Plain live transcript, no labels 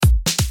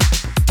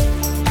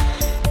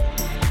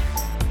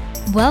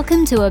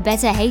Welcome to A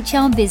Better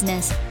HR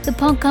Business, the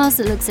podcast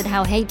that looks at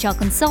how HR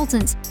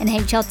consultants and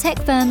HR tech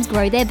firms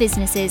grow their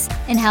businesses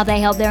and how they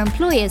help their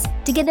employers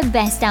to get the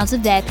best out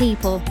of their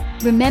people.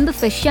 Remember,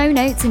 for show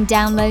notes and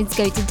downloads,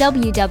 go to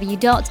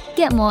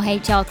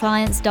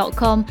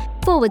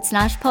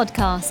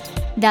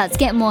www.getmorehrclients.com/podcast. That's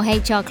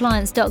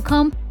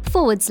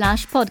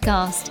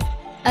getmorehrclients.com/podcast.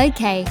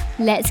 Okay,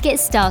 let's get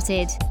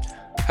started.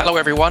 Hello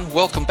everyone,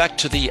 welcome back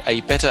to the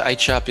A Better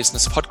HR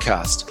Business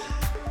podcast.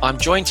 I'm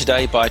joined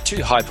today by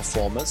two high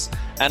performers,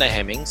 Anna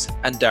Hemmings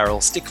and Daryl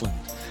Stickland.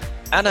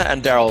 Anna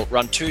and Daryl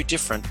run two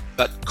different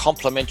but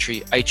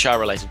complementary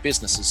HR-related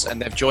businesses,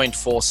 and they've joined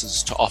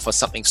forces to offer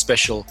something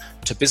special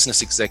to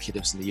business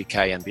executives in the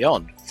UK and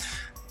beyond.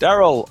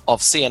 Daryl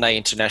of CNA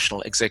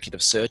International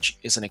Executive Search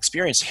is an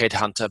experienced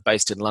headhunter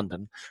based in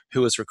London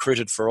who has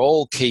recruited for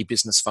all key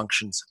business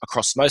functions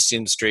across most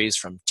industries,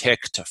 from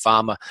tech to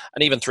pharma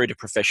and even through to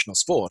professional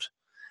sport.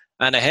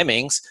 Anna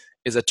Hemmings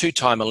is a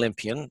two-time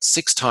Olympian,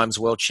 6 times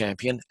world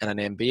champion and an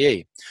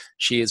MBE.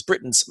 She is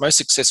Britain's most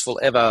successful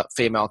ever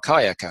female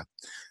kayaker.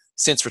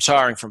 Since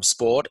retiring from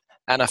sport,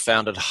 Anna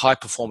founded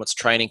high-performance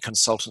training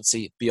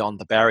consultancy Beyond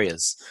the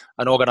Barriers,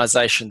 an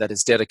organisation that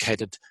is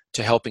dedicated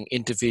to helping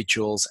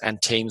individuals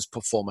and teams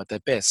perform at their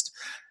best.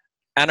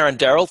 Anna and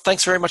Daryl,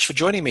 thanks very much for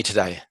joining me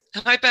today.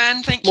 Hi,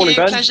 Ben. Thank Morning,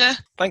 you. Ben. Pleasure.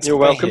 Thanks You're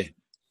for being welcome. here.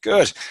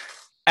 Good.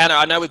 Anna,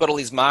 I know we've got all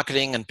these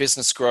marketing and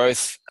business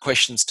growth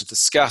questions to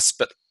discuss,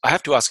 but I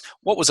have to ask,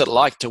 what was it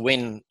like to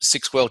win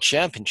 6 world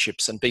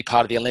championships and be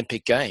part of the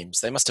Olympic Games?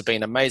 They must have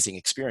been amazing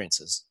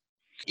experiences.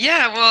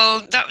 Yeah,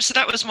 well,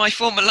 that was my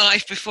former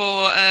life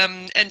before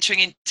entering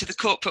into the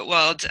corporate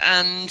world.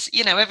 And,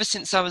 ever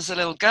since I was a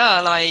little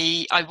girl,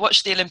 I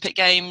watched the Olympic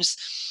Games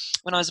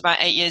when I was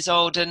about 8 years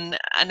old, and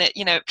it,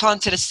 it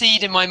planted a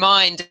seed in my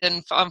mind.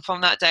 And from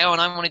that day on,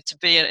 I wanted to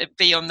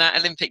be on that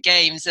Olympic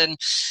Games. And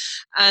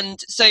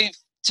so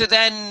to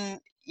then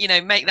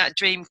make that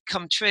dream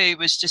come true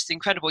was just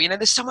incredible.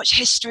 There's so much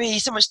history,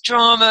 so much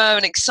drama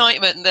and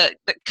excitement that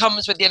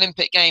comes with the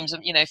Olympic Games.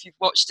 And, if you've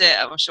watched it,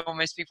 I'm sure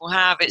most people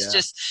have, it's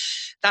just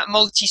that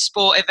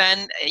multi-sport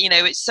event,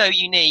 it's so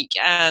unique.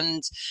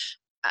 And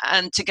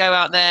to go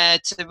out there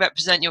to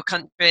represent your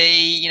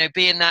country,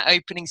 be in that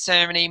opening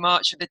ceremony,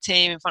 march with the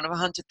team in front of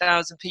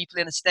 100,000 people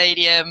in a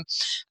stadium,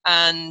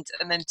 and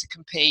then to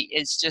compete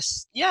is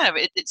just,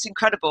 it's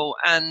incredible.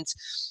 And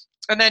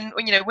then,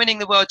 winning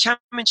the World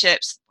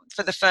Championships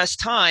for the first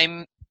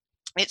time,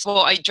 it's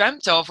what I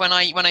dreamt of when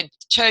I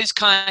chose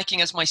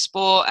kayaking as my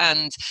sport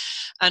and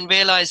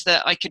realized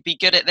that I could be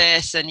good at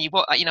this. And I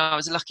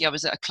was lucky. I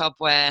was at a club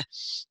where I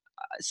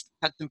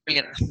had some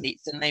brilliant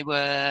athletes, and they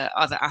were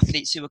other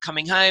athletes who were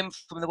coming home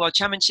from the World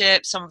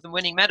Championships, some of them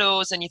winning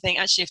medals. And you think,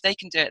 actually, if they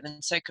can do it,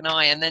 then so can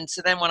I. And then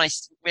when I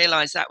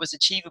realized that was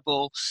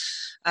achievable,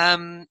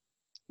 you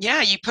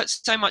put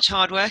so much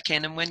hard work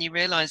in, and when you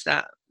realize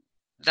that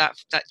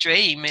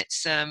dream,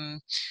 it's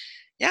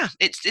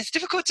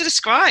difficult to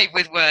describe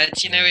with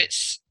words.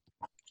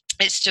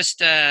 It's just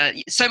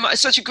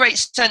such a great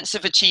sense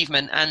of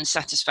achievement and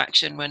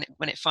satisfaction when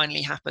it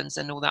finally happens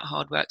and all that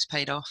hard work's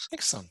paid off.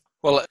 Excellent.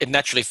 Well, it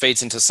naturally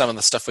feeds into some of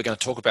the stuff we're going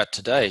to talk about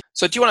today.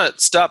 So do you want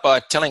to start by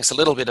telling us a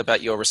little bit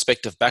about your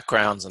respective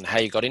backgrounds and how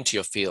you got into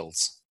your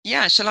fields?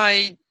 Yeah, shall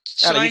I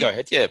You go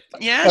ahead. Yeah.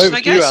 Yeah, Over shall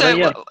I to go? you,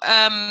 So,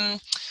 Anna,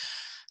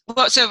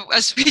 so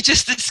as we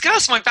just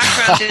discussed, my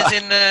background is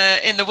in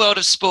the world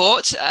of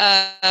sport,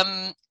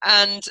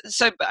 and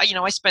so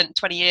I spent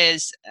 20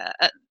 years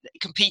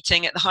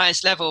competing at the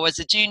highest level as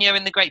a junior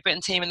in the Great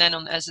Britain team, and then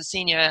as a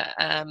senior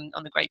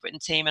on the Great Britain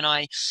team. And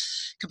I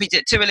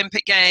competed at 2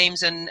 Olympic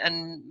Games and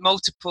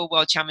multiple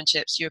World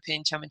Championships,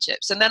 European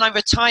Championships, and then I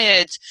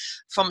retired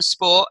from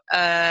sport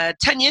 10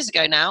 years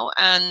ago now.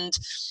 And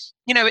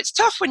it's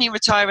tough when you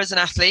retire as an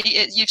athlete.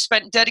 You've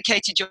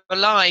dedicated your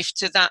life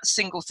to that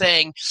single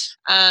thing,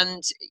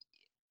 and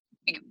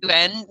you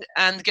end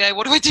and go,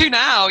 what do I do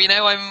now?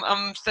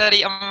 I'm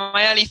 30, I'm in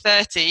my early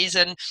 30s,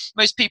 and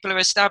most people are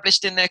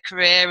established in their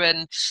career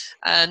and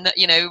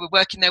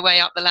working their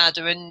way up the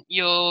ladder, and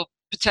you're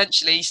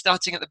potentially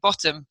starting at the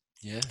bottom.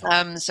 Yeah.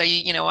 So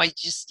I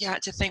just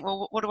had to think,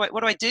 well, what do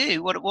I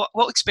do?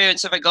 What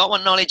experience have I got?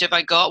 What knowledge have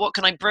I got? What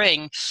can I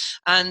bring?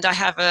 And I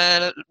have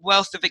a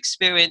wealth of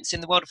experience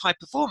in the world of high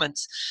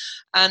performance.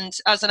 And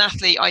as an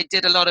athlete, I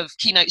did a lot of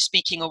keynote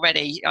speaking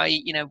already.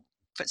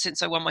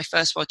 Since I won my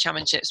first World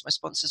Championships, my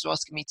sponsors were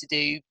asking me to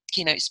do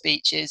keynote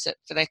speeches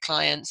for their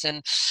clients.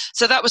 And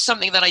so that was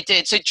something that I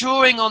did. So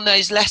drawing on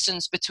those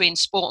lessons between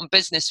sport and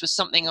business was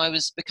something I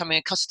was becoming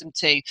accustomed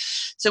to.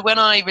 So when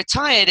I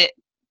retired,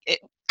 it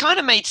kind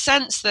of made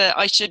sense that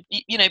I should,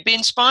 be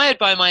inspired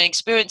by my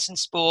experience in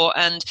sport.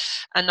 And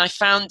I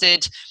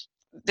founded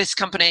this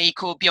company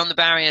called Beyond the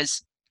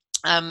Barriers.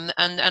 And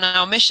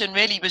our mission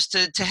really was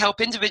to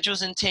help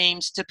individuals and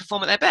teams to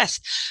perform at their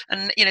best,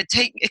 and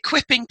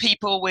equipping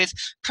people with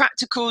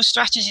practical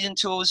strategies and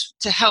tools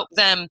to help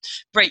them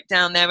break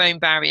down their own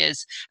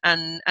barriers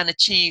and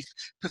achieve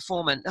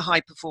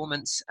high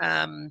performance.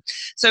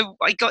 So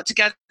I got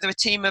together a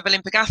team of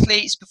Olympic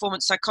athletes,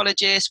 performance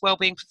psychologists,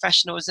 wellbeing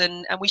professionals,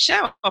 and we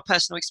share our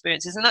personal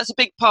experiences, and that's a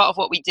big part of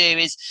what we do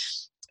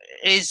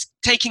is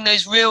taking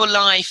those real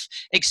life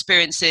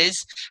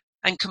experiences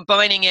and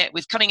combining it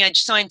with cutting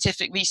edge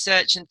scientific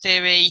research and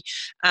theory,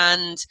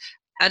 and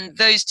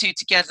those two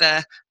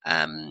together,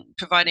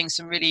 providing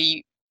some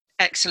really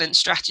excellent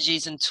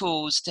strategies and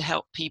tools to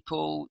help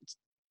people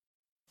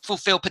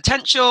fulfill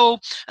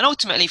potential, and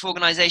ultimately for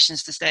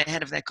organizations to stay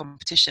ahead of their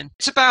competition.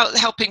 It's about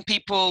helping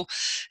people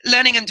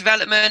learning and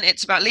development.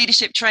 It's about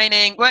leadership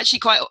training. We're actually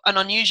quite an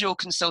unusual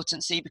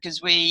consultancy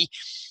because we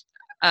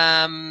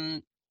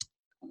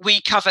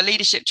cover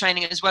leadership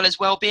training as well as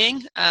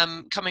well-being.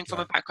 Coming from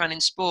a background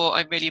in sport,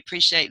 I really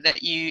appreciate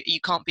that you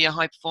can't be a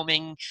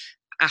high-performing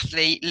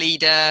athlete,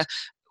 leader,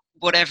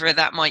 whatever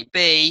that might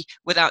be,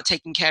 without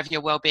taking care of your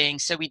well-being.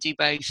 So we do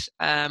both,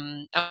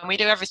 and we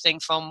do everything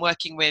from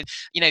working with,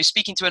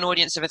 speaking to an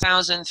audience of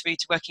 1,000 through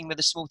to working with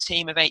a small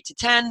team of 8 to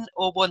 10,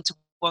 or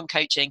one-to-one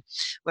coaching,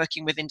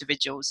 working with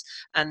individuals,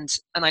 and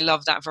I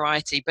love that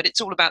variety. But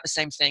it's all about the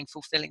same thing: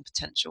 fulfilling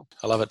potential.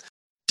 I love it.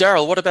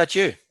 Daryl, what about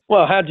you?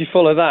 Well, how do you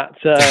follow that?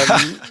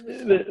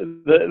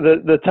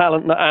 The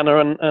talent that Anna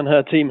and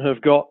her team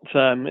have got,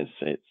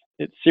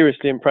 it's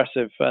seriously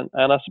impressive. And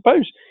I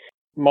suppose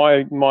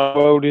my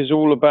world is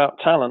all about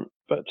talent.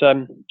 But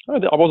I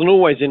wasn't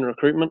always in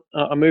recruitment.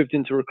 I moved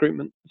into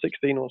recruitment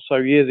 16 or so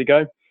years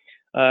ago,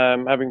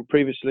 having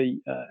previously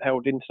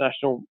held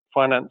international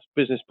finance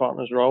business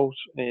partners roles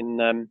in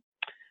the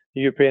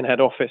European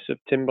head office of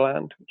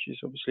Timberland, which is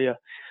obviously a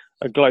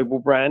global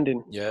brand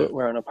in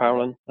footwear and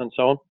apparel and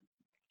so on.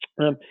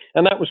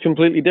 And that was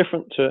completely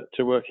different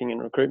to working in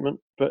recruitment.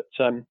 But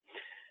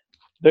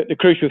the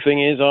crucial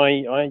thing is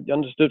I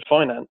understood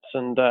finance,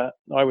 and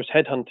I was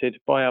headhunted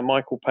by a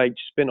Michael Page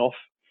spin-off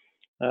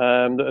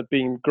that had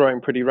been growing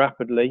pretty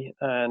rapidly.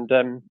 And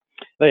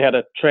they had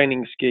a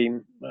training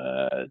scheme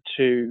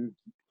to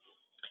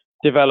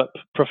develop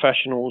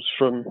professionals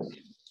from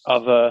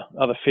other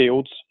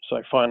fields,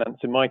 so finance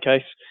in my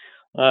case.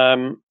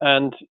 And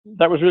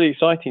that was really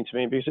exciting to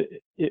me because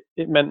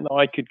it meant that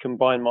I could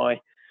combine my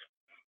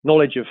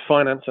knowledge of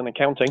finance and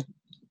accounting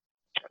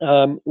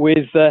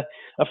with a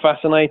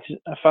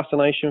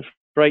fascination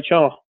for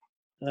HR.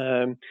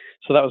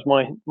 So that was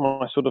my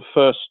sort of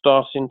first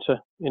start into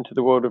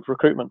the world of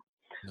recruitment.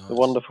 Nice. The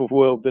wonderful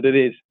world that it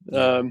is.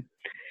 Yeah.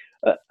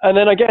 And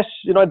then I guess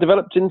I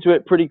developed into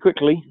it pretty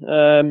quickly,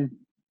 and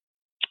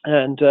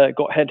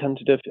got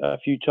headhunted a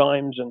few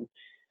times, and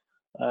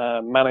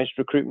managed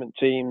recruitment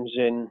teams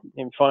in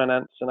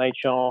finance and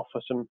HR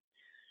for some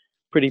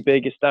pretty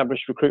big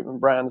established recruitment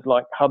brands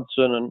like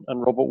Hudson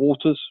and Robert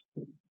Walters,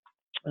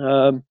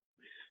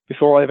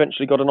 before I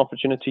eventually got an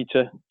opportunity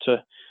to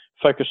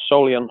focus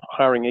solely on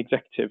hiring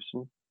executives,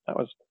 and that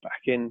was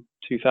back in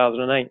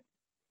 2008.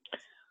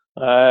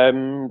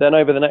 Then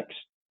over the next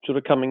sort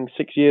of coming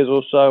 6 years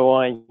or so,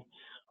 I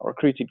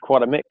recruited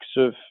quite a mix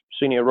of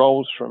senior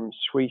roles from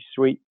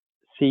C-suite,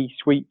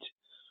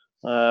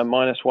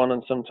 -1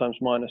 and sometimes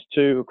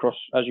 -2 across,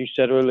 as you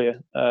said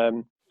earlier,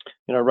 a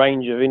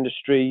range of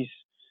industries.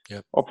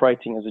 Yep.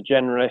 Operating as a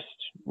generalist,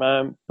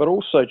 but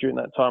also during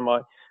that time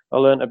I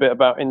learned a bit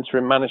about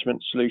interim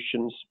management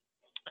solutions,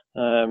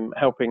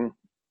 helping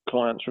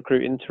clients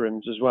recruit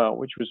interims as well,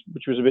 which was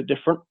a bit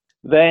different.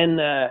 Then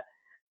I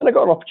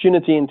got an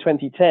opportunity in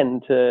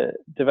 2010 to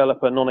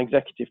develop a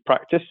non-executive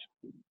practice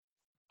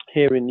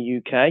here in the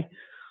UK,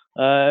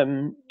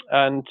 and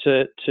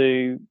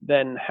to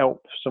then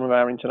help some of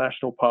our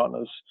international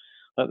partners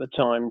at the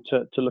time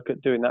to look at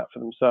doing that for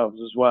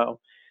themselves as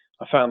well.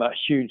 I found that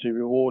hugely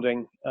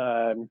rewarding.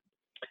 The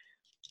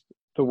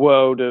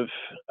world of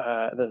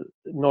the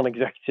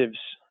non-executives,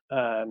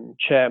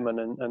 chairman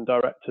and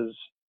directors,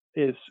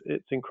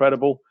 it's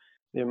incredible,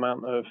 the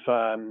amount of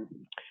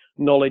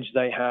knowledge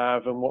they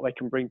have and what they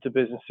can bring to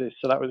businesses.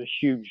 So that was a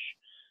huge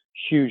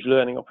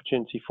learning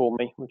opportunity for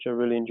me, which I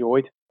really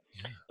enjoyed.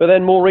 Yeah. But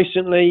then more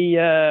recently,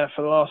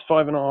 for the last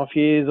 5.5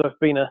 years, I've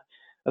been a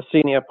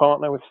senior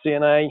partner with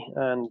CNA,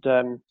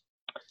 and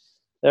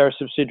they're a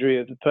subsidiary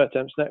of the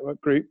Pertemps Network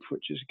Group,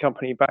 which is a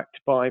company backed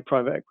by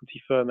private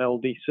equity firm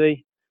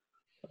LDC.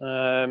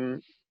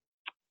 And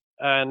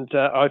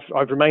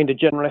I've remained a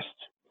generalist,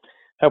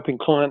 helping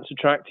clients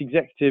attract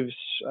executives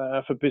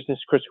for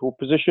business critical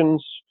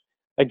positions.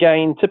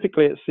 Again,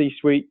 typically at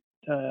C-suite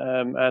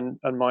and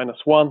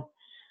 -1.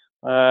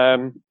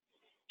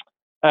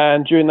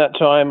 And during that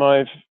time,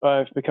 I've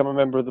become a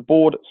member of the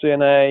board at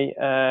CNA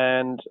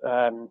and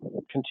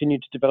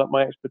continued to develop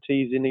my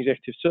expertise in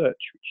executive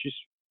search,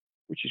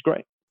 which is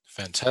great.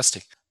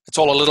 Fantastic. It's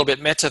all a little bit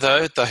meta,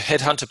 though, the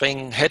headhunter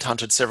being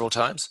headhunted several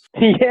times.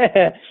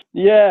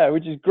 Yeah,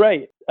 which is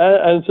great.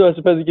 And so I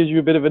suppose it gives you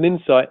a bit of an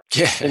insight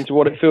into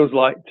what it feels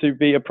like to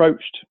be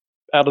approached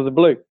out of the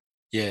blue.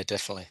 Yeah,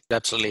 definitely.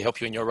 Absolutely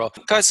help you in your role.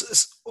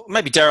 Guys,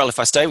 maybe Daryl, if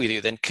I stay with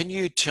you, then can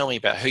you tell me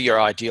about who your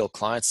ideal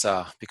clients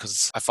are?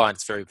 Because I find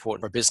it's very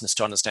important for a business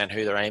to understand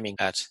who they're aiming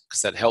at,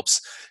 because that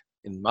helps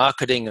in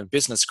marketing and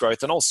business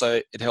growth. And also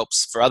it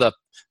helps for other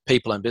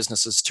people and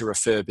businesses to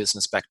refer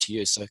business back to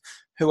you. So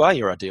who are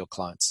your ideal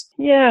clients?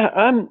 Yeah,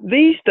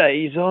 these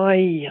days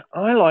I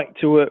like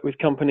to work with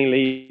company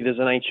leaders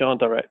and HR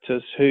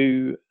directors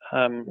who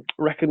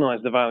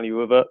recognise the value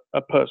of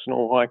a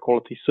personal, high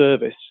quality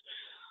service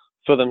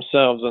for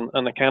themselves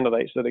and the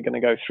candidates that are going to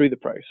go through the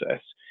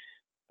process,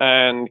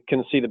 and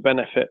can see the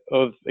benefit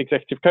of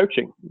executive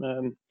coaching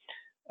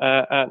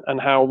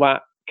and how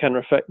that can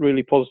reflect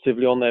really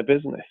positively on their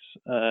business.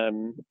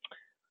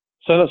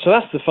 So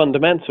that's the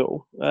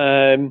fundamental.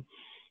 At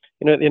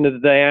the end of the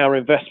day, our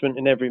investment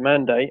in every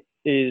mandate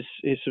is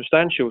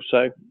substantial.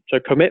 So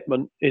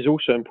commitment is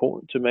also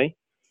important to me.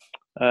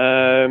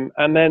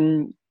 And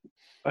then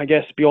I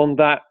guess beyond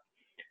that,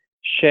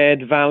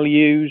 shared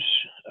values,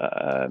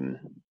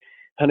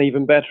 and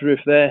even better if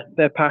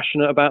they're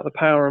passionate about the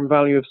power and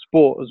value of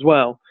sport as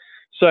well.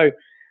 So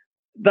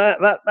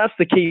that's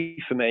the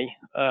key for me.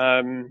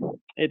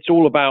 It's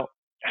all about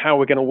how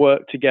we're going to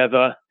work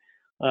together,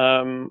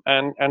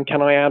 and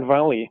can I add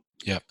value?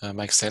 Yeah, that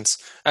makes sense.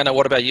 Anna,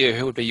 what about you?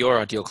 Who would be your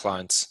ideal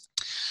clients?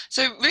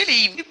 So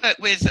really, we work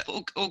with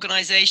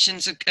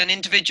organisations and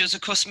individuals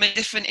across many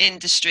different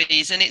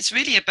industries, and it's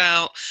really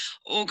about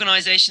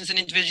organisations and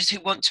individuals who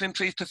want to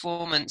improve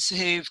performance,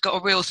 who've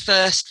got a real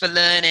thirst for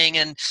learning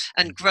and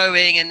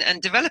growing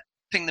and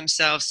developing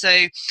themselves.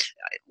 So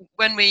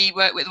when we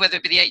work with, whether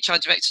it be the HR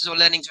directors or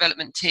learning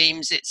development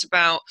teams, it's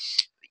about,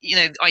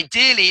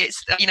 ideally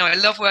it's, I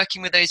love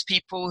working with those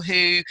people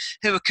who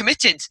are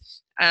committed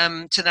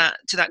to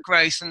that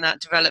growth and that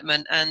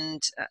development,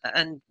 and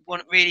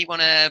really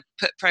want to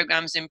put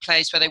programs in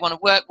place where they want to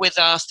work with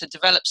us to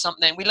develop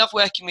something. We love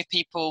working with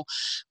people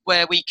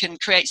where we can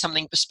create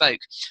something bespoke.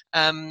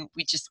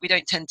 We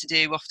don't tend to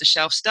do off the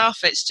shelf stuff.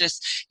 It's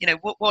just,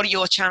 what are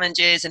your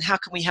challenges and how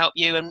can we help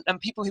you? And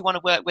people who want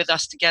to work with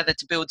us together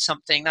to build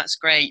something, that's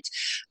great.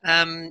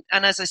 And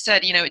as I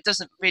said, it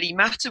doesn't really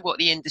matter what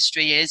the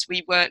industry is.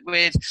 We work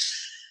with,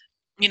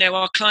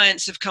 our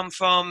clients have come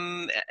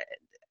from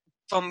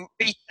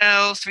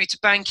retail through to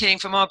banking,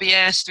 from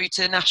RBS through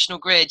to National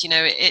Grid.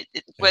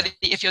 Whether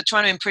if you're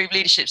trying to improve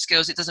leadership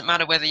skills, it doesn't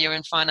matter whether you're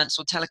in finance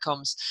or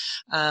telecoms.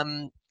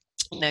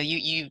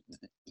 You've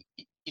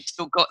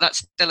still got, that's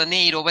still a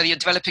need. Or whether you're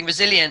developing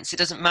resilience, it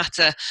doesn't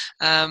matter.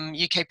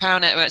 UK Power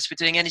Networks, we're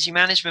doing energy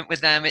management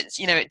with them. It's,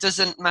 it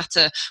doesn't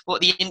matter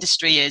what the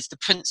industry is. The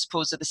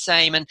principles are the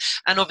same, and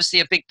obviously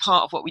a big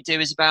part of what we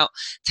do is about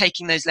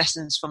taking those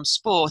lessons from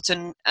sport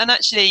and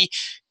actually.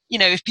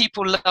 If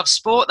people love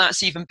sport,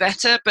 that's even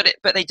better, but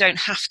they don't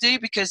have to,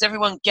 because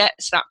everyone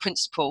gets that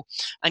principle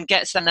and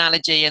gets the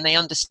analogy, and they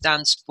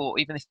understand sport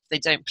even if they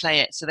don't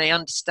play it. So they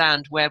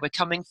understand where we're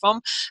coming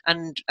from,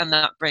 and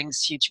that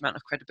brings a huge amount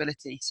of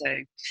credibility. So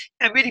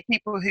really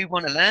people who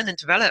want to learn and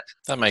develop.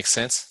 That makes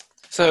sense.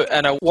 So,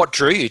 Anna, what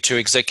drew you to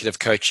executive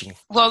coaching?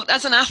 Well,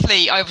 as an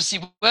athlete, I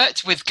obviously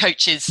worked with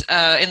coaches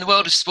in the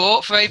world of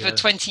sport for over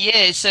 20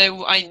 years.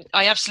 So I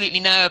absolutely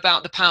know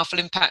about the powerful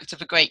impact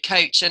of a great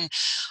coach. And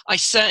I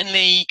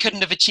certainly couldn't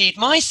have achieved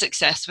my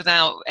success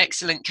without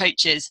excellent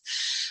coaches.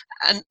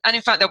 And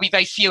in fact, there'll be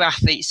very few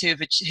athletes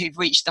who've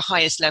reached the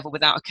highest level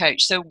without a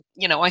coach. So,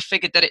 I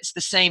figured that it's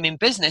the same in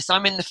business.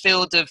 I'm in the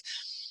field of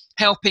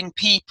helping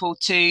people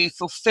to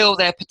fulfill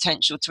their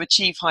potential, to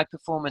achieve high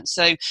performance.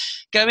 So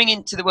going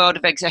into the world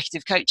of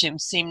executive coaching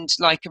seemed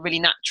like a really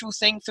natural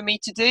thing for me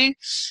to do.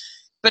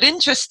 But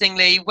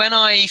interestingly, when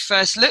I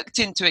first looked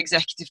into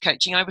executive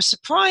coaching, I was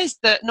surprised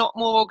that not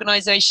more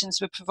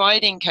organizations were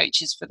providing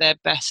coaches for their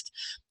best,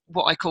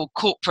 what I call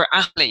corporate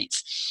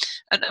athletes.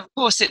 And of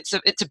course, it's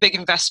a big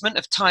investment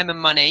of time and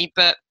money.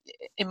 But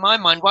in my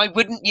mind, why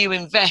wouldn't you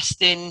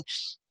invest in,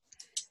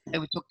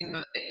 we're talking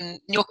in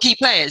your key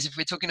players, if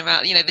we're talking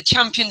about, the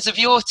champions of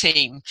your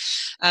team,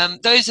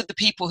 those are the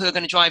people who are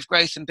going to drive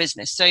growth and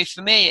business. So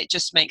for me, it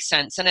just makes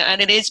sense. And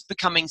it is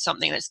becoming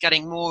something that's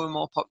getting more and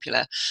more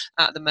popular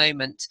at the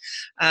moment.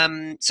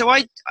 So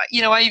I,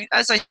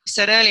 as I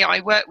said earlier, I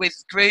work with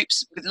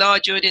groups with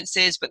large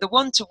audiences, but the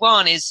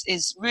one-to-one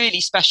is really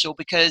special,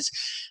 because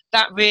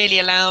that really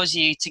allows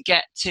you to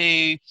get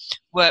to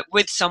work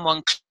with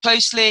someone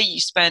closely. You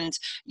spend,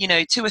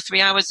 2 or 3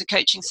 hours a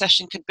coaching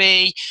session could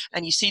be,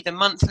 and you see them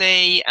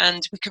monthly,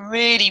 and we can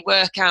really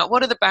work out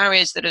what are the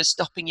barriers that are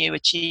stopping you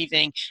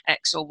achieving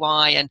X or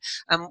Y, and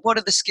what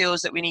are the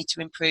skills that we need to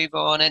improve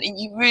on, and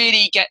you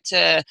really get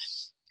to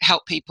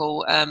help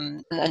people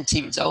and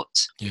see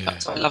results. Yeah.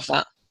 So I love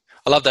that.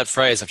 I love that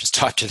phrase. I've just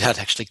typed it out,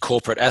 actually,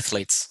 corporate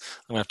athletes.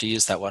 I'm going to have to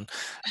use that one.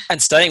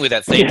 And staying with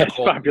that theme. Yeah, it's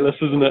fabulous,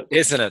 isn't it?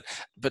 Isn't it?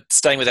 But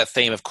staying with that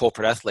theme of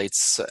corporate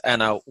athletes,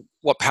 Anna,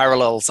 what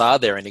parallels are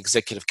there in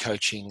executive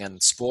coaching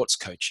and sports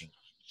coaching?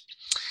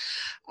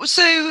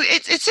 So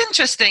it's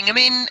interesting. I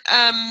mean,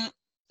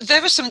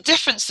 there are some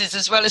differences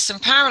as well as some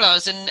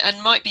parallels,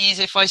 and might be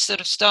easy if I sort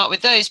of start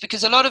with those,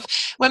 because a lot of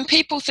when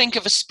people think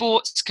of a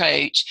sports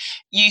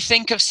coach, you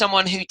think of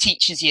someone who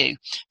teaches you,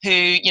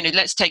 who,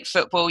 let's take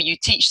football, you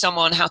teach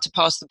someone how to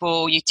pass the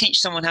ball, you teach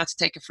someone how to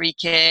take a free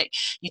kick,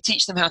 you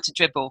teach them how to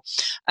dribble.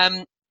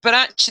 But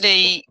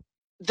actually,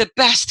 the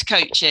best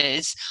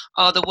coaches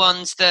are the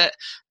ones that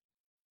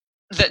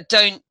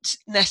don't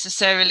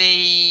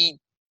necessarily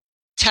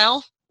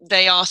tell.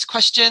 They ask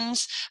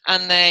questions,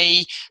 and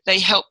they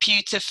help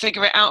you to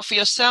figure it out for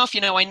yourself.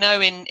 I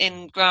know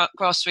in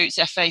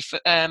grassroots FA,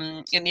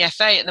 in the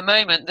FA at the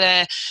moment,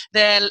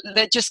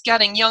 they're just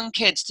getting young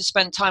kids to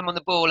spend time on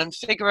the ball and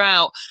figure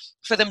out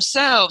for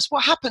themselves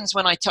what happens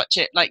when I touch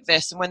it like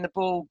this, and when the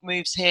ball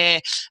moves here,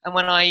 and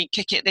when I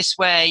kick it this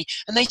way,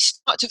 and they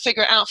start to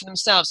figure it out for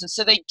themselves. And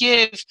so they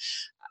give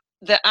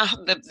the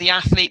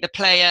athlete, the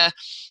player,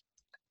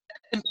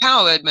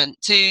 empowerment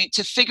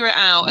to figure it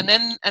out, and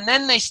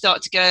then they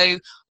start to go,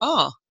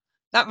 oh,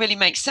 that really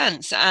makes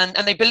sense, and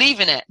they believe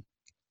in it,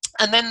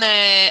 and then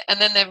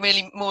they're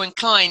really more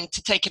inclined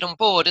to take it on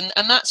board, and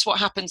that's what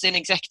happens in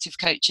executive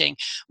coaching.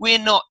 We're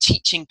not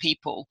teaching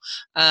people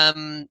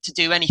to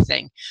do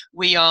anything.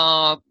 We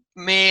are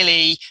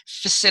merely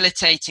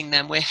facilitating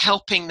them. We're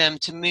helping them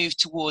to move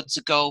towards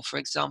a goal, for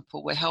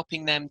example. We're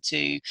helping them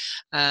to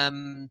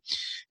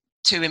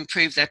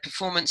improve their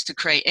performance, to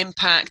create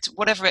impact,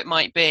 whatever it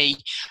might be.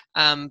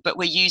 But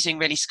we're using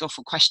really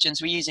skillful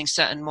questions. We're using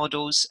certain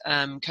models,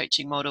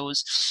 coaching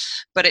models,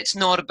 but it's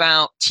not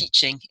about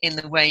teaching in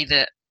the way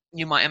that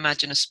you might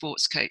imagine a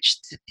sports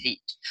coach to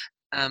teach.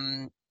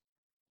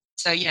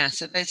 So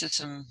those are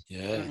some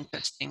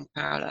interesting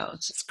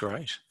parallels. That's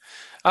great.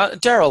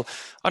 Daryl,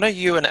 I know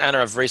you and Anna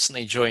have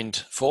recently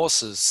joined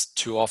forces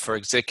to offer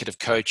executive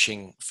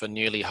coaching for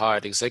newly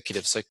hired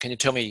executives. So can you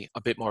tell me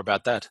a bit more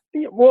about that?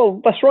 Yeah,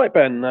 well, that's right,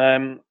 Ben.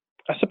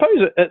 I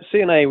suppose at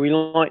CNA we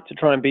like to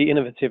try and be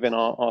innovative in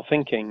our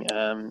thinking,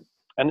 and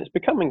it's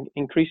becoming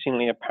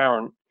increasingly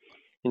apparent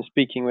in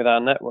speaking with our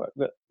network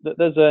that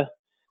there's a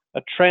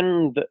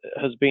trend that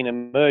has been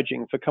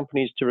emerging for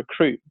companies to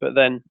recruit but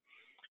then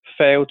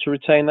fail to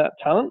retain that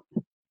talent.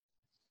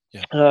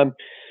 Yeah.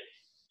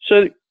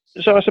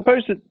 So I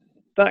suppose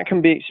that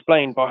can be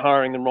explained by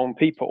hiring the wrong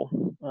people,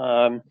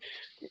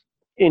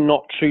 in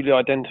not truly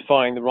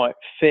identifying the right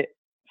fit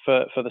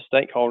for the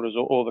stakeholders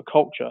or the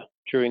culture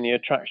during the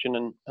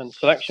attraction and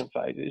selection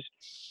phases,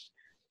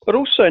 but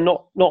also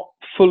not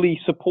fully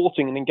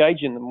supporting and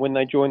engaging them when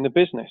they join the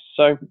business.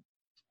 So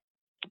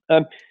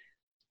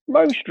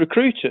most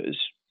recruiters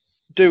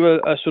do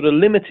a sort of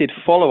limited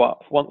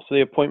follow-up once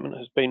the appointment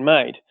has been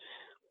made,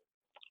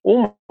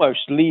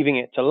 almost leaving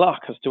it to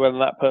luck as to whether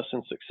that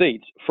person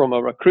succeeds from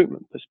a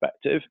recruitment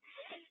perspective.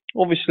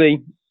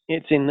 Obviously,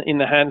 it's in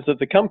the hands of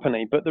the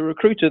company, but the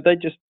recruiter, they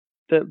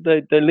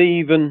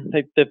leave and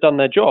they've done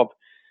their job.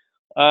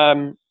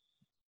 And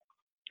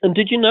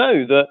did you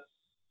know that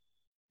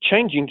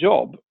changing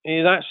job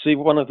is actually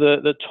one of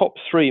the top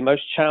 3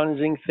 most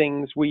challenging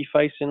things we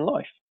face in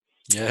life?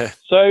 Yeah.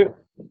 So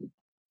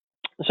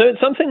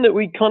it's something that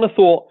we kind of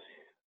thought,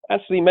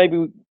 actually,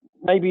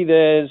 maybe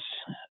there's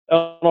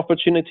an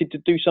opportunity to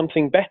do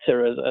something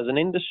better as an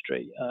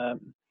industry.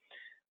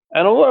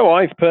 And although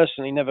I've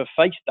personally never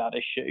faced that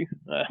issue,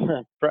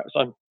 perhaps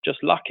I'm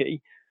just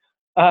lucky,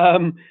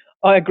 I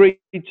agreed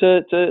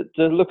to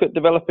look at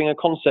developing a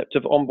concept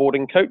of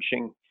onboarding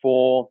coaching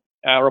for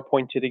our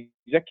appointed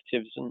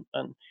executives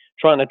and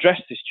try and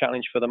address this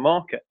challenge for the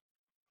market.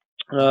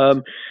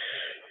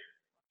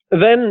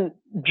 Then,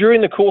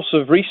 during the course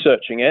of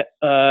researching it,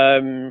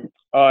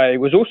 I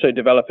was also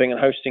developing and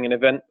hosting an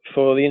event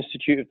for the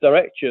Institute of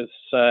Directors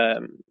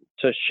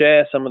to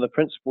share some of the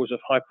principles of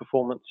high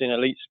performance in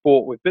elite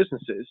sport with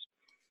businesses.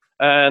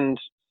 And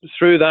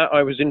through that,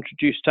 I was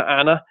introduced to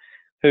Anna,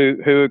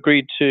 who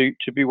agreed to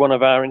be one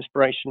of our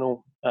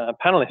inspirational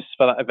panelists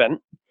for that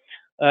event.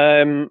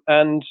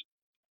 And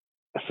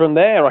from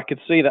there, I could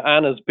see that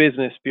Anna's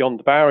business, Beyond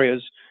the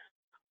Barriers,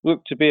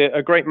 looked to be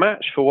a great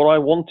match for what I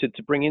wanted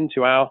to bring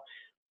into our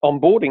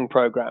onboarding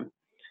program.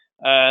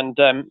 And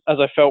as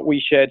I felt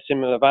we shared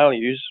similar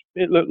values,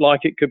 it looked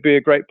like it could be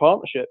a great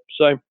partnership.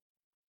 So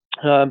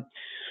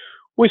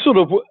we sort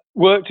of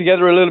worked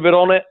together a little bit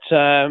on it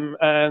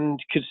and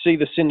could see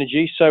the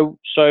synergy.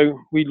 So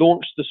we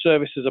launched the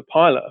service as a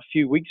pilot a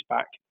few weeks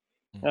back,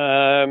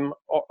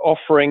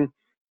 offering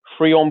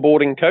free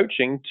onboarding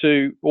coaching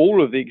to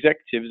all of the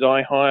executives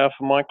I hire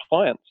for my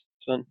clients.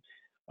 And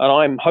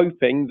I'm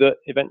hoping that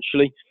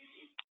eventually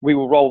we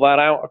will roll that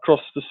out across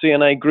the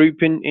CNA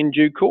group in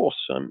due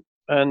course.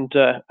 And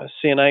at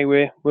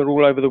CNA, we're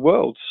all over the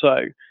world.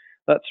 So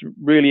that's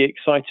really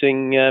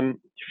exciting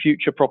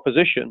future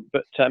proposition.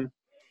 But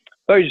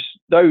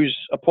those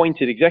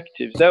appointed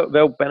executives,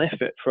 they'll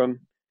benefit from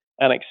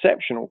an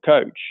exceptional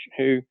coach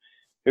who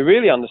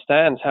really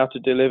understands how to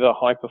deliver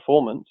high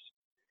performance,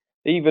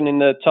 even in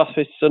the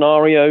toughest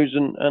scenarios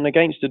and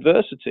against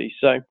adversity.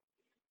 So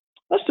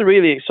that's the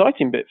really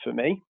exciting bit for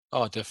me.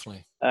 Oh,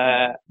 definitely.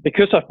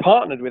 Because I've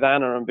partnered with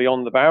Anna and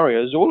Beyond the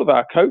Barriers, all of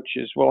our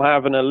coaches will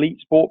have an elite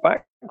sport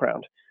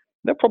background.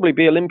 they'll probably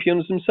be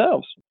Olympians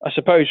themselves. I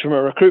suppose from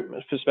a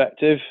recruitment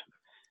perspective,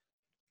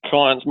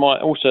 clients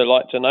might also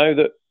like to know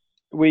that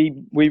we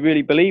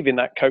really believe in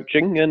that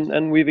coaching,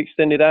 and we've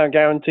extended our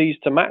guarantees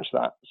to match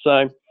that.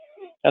 So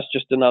that's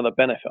just another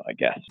benefit, I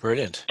guess.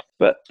 Brilliant.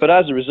 But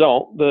as a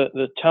result,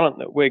 the talent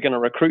that we're going to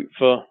recruit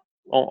for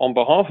on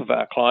behalf of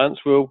our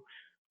clients will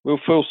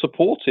feel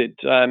supported.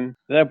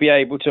 They'll be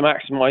able to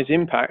maximise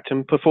impact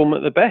and perform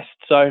at the best.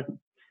 So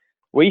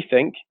we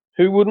think,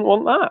 who wouldn't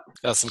want that?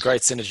 There's some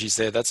great synergies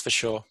there, that's for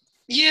sure.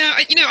 Yeah,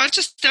 I'll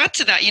just add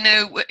to that,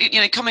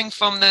 coming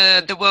from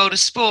the world of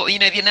sport,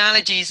 the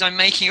analogies I'm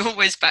making are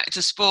always back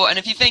to sport. And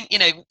if you think,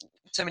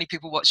 so many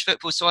people watch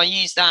football, so I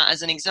use that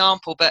as an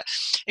example. But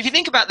if you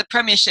think about the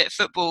Premiership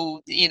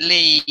Football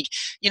League,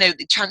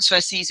 the transfer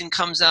season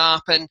comes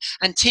up and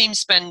teams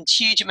spend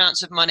huge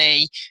amounts of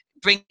money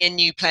bring in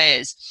new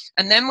players,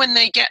 and then when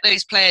they get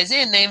those players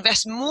in, they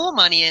invest more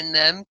money in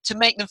them to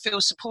make them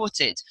feel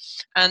supported,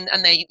 and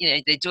they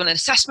they do an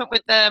assessment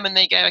with them, and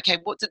they go, okay,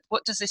 what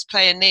does this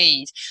player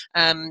need?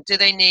 Do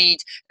they need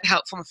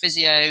help from a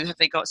physio? Have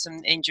they got some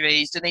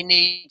injuries? Do they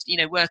need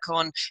work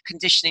on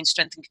conditioning,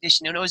 strength and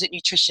conditioning, or is it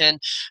nutrition?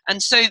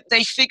 And so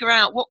they figure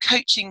out what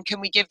coaching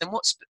can we give them,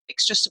 what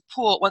extra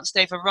support once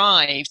they've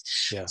arrived,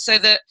 so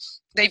that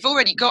they've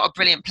already got a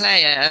brilliant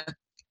player.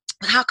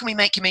 How can we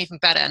make him even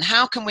better? And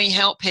how can we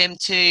help him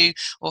to,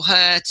 or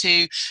her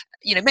to,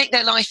 make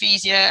their life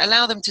easier,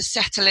 allow them to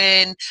settle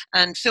in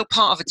and feel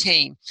part of a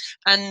team?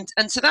 And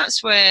so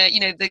that's where,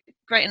 the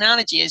great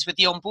analogy is with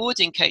the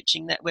onboarding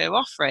coaching that we're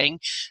offering.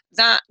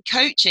 That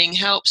coaching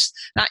helps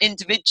that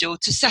individual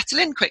to settle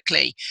in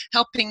quickly,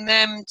 helping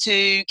them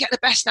to get the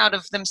best out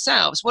of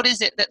themselves. What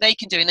is it that they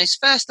can do in those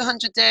first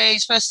 100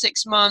 days, first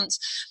 6 months?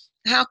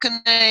 How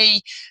can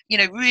they,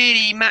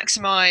 really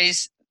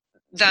maximize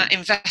that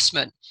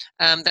investment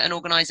that an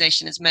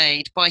organization has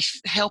made by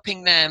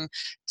helping them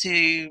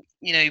to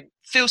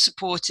feel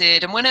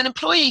supported? And when an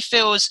employee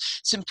feels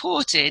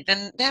supported,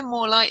 then they're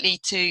more likely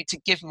to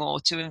give more,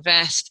 to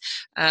invest,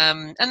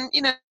 and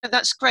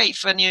that's great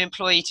for a new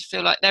employee to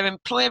feel like their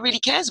employer really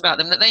cares about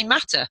them, that they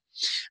matter.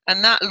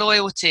 And that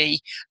loyalty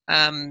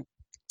from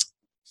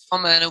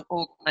an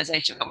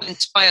organization will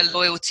inspire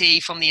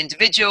loyalty from the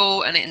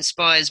individual, and it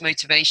inspires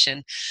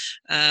motivation.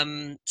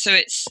 So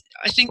it's,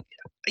 I think,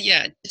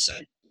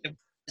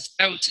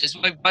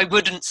 why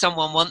wouldn't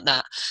someone want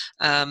that?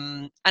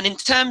 And in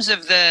terms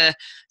of the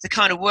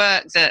kind of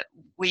work that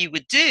we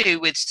would do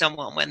with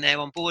someone when they're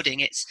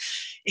onboarding, it's,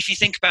 if you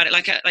think about it,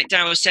 like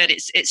Daryl said,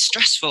 it's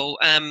stressful.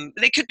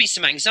 There could be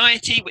some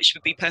anxiety, which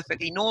would be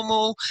perfectly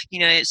normal.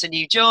 It's a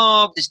new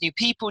job, there's new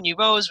people, new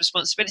roles,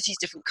 responsibilities,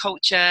 different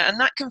culture, and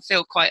that can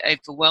feel quite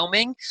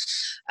overwhelming.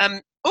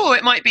 Or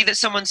it might be that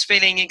someone's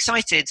feeling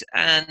excited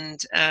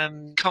and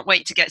can't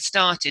wait to get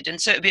started.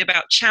 And so it'd be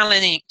about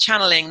channeling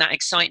that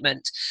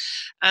excitement.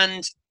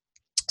 And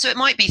so it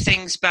might be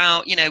things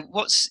about,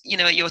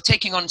 you're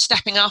taking on,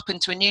 stepping up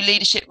into a new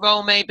leadership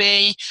role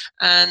maybe.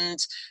 And,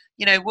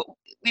 what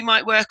we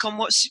might work on,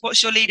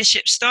 what's your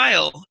leadership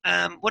style?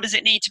 What does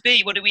it need to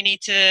be?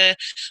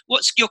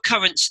 What's your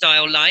current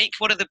style like?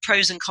 What are the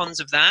pros and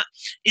cons of that?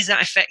 Is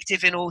that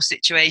effective in all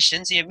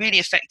situations? Really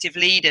effective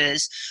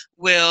leaders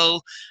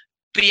will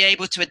be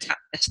able to adapt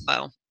their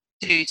style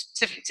to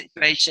specific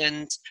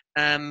situations,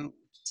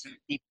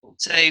 people.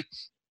 So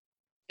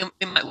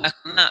we might work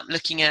on that,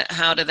 looking at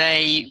how do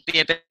they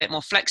be a bit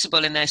more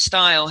flexible in their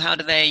style, how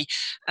do they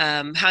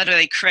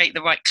create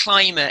the right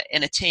climate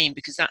in a team,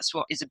 because that's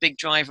what is a big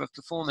driver of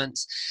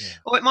performance.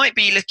 Or it might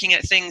be looking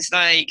at things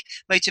like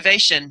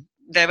motivation,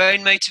 their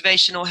own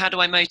motivation, or how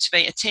do I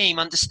motivate a team,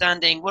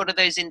 understanding what are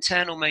those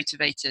internal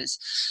motivators.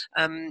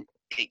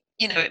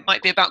 It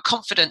might be about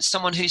confidence,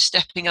 someone who's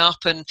stepping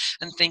up and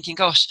thinking,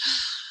 gosh,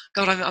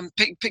 God, I'm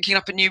picking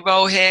up a new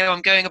role here,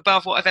 I'm going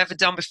above what I've ever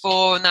done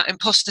before, and that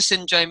imposter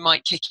syndrome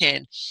might kick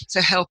in. So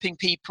helping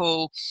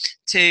people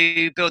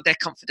to build their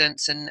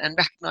confidence and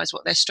recognise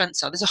what their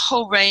strengths are. There's a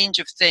whole range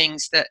of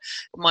things that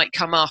might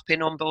come up in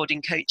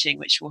onboarding coaching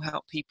which will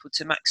help people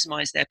to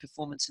maximise their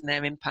performance and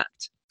their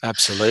impact.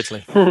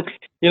 Absolutely.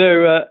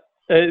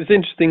 It's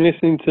interesting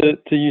listening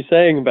to you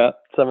saying about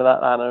some of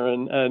that, Anna,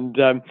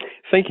 and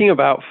thinking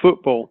about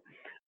football,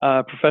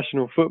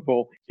 professional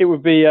football. It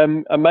would be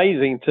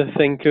amazing to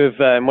think of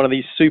one of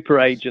these super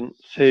agents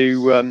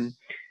who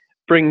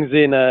brings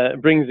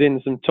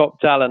in some top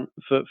talent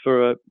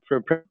for a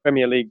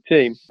Premier League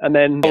team, and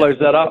then follows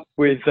that up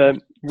with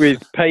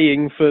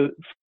paying for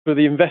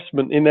the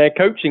investment in their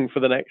coaching for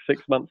the next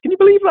 6 months. Can you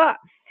believe that?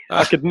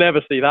 I could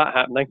never see that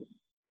happening.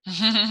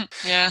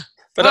 Yeah.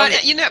 But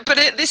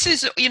this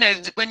is,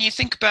 when you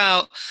think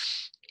about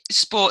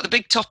sport, the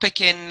big topic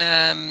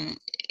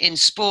in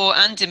sport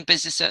and in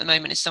business at the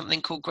moment is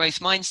something called growth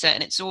mindset,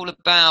 and it's all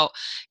about,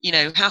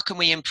 how can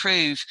we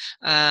improve,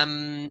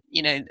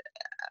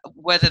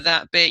 whether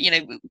that be,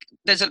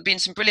 there's been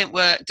some brilliant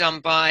work done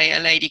by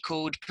a lady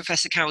called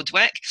Professor Carol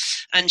Dweck,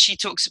 and she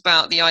talks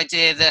about the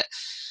idea that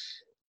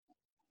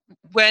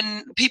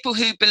when people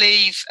who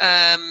believe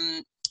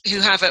who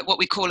have what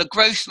we call a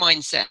growth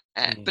mindset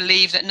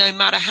believe that no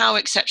matter how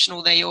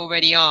exceptional they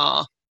already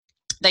are,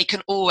 they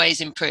can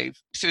always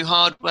improve through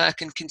hard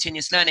work and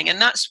continuous learning. And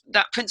that's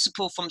that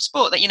principle from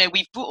sport that,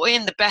 we've brought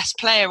in the best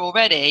player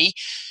already,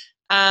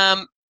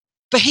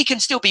 but he can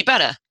still be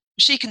better.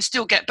 She can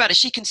still get better.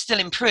 She can still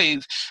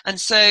improve. And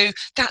so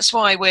that's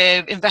why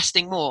we're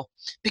investing more,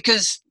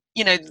 because,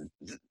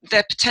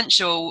 their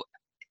potential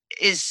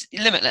is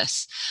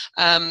limitless.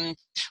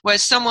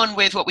 Whereas someone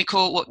with what we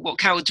call, what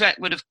Carol Dweck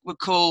would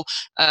call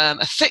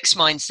a fixed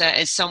mindset,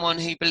 is someone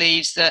who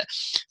believes that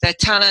their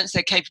talents,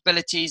 their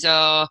capabilities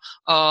are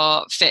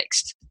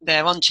fixed.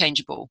 They're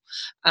unchangeable.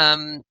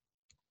 And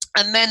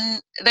then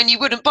you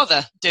wouldn't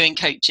bother doing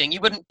coaching. You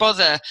wouldn't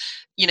bother,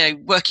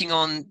 working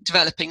on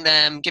developing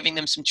them, giving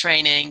them some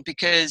training,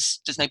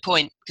 because there's no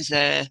point, because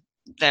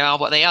they are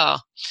what they are.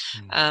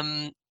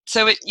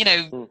 So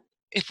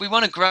if we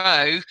want to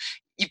grow,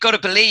 you've got to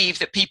believe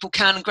that people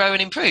can grow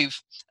and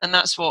improve, and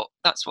that's what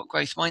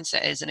growth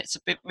mindset is. And it's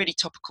a really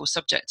topical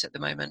subject at the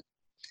moment.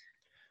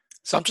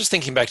 So I'm just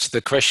thinking back to the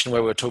question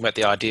where we were talking about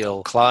the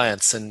ideal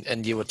clients,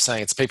 and you were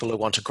saying it's people who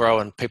want to grow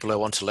and people who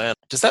want to learn.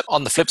 Does that,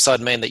 on the flip side,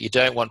 mean that you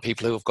don't want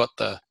people who have got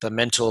the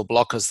mental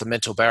blockers, the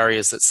mental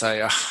barriers that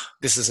say,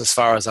 this is as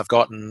far as I've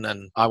gotten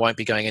and I won't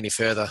be going any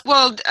further?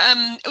 Well,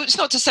 it's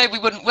not to say we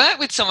wouldn't work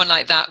with someone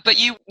like that, but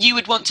you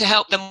would want to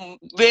help them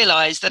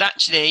realise that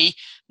actually,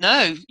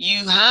 no,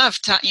 you have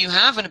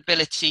an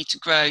ability to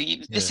grow.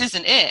 This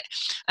isn't it.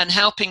 And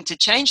helping to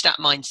change that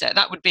mindset,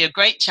 that would be a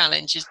great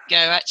challenge, is to go,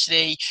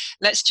 actually,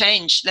 let's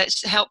change.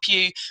 Let's help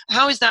you.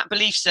 How is that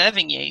belief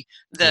serving you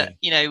that,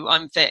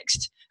 I'm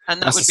fixed? And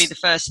that would be the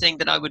first thing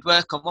that I would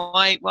work on.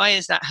 Why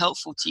is that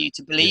helpful to you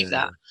to believe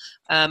that?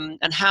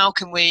 And how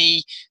can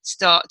we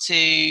start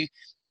to,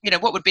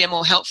 what would be a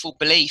more helpful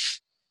belief?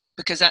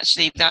 Because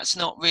actually that's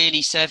not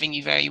really serving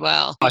you very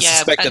well. I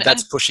suspect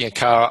that's pushing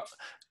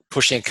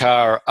a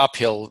car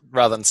uphill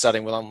rather than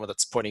starting with one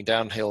that's pointing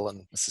downhill.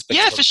 And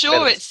for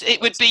sure, it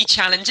would be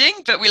challenging,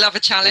 but we love a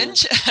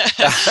challenge.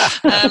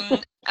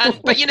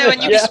 But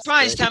you'd be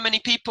surprised how many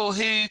people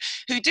who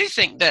do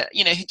think that,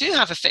 who do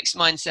have a fixed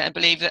mindset and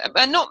believe that,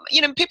 and not,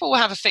 people will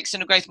have a fixed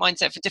and a growth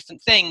mindset for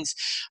different things.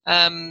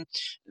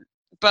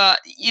 But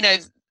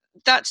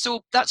that's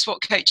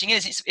what coaching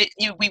is.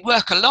 We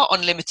work a lot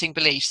on limiting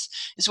beliefs.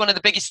 It's one of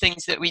the biggest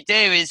things that we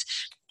do.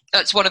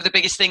 That's one of the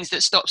biggest things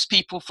that stops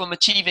people from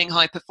achieving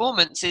high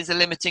performance, is a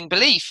limiting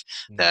belief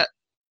that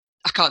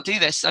I can't do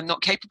this, I'm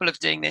not capable of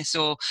doing this,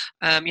 or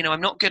I'm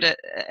not good at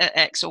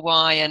X or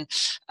Y,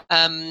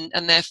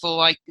 and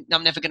therefore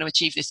I'm never going to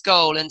achieve this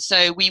goal. And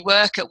so we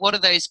work at, what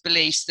are those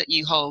beliefs that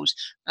you hold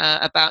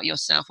about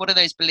yourself? What are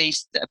those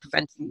beliefs that are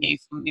preventing you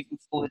from moving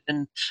forward,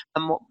 and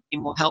what would be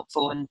more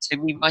helpful? And so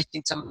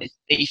rewriting some of those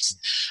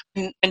beliefs,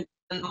 and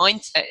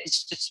mindset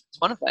is just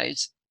one of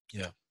those.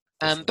 Yeah.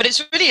 But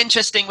it's really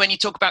interesting when you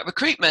talk about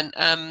recruitment,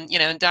 and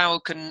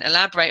Daryl can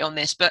elaborate on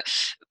this, but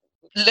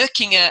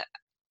looking at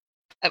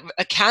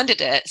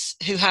candidates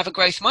who have a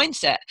growth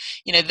mindset,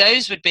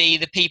 those would be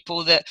the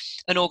people that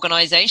an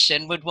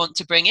organization would want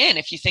to bring in.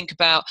 If you think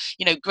about,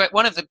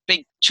 one of the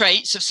big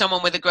traits of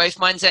someone with a growth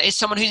mindset is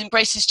someone who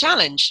embraces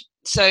challenge.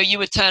 So you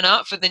would turn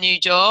up for the new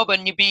job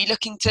and you'd be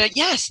looking to,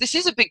 yes, this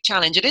is a big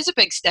challenge. It is a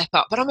big step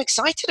up, but I'm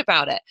excited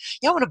about it.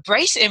 I want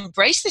to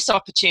embrace this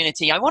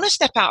opportunity. I want to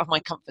step out of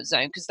my comfort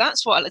zone, because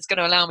that's what it's going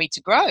to allow me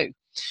to grow.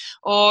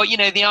 Or,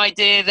 the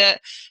idea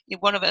that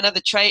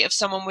another trait of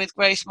someone with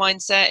growth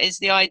mindset is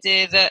the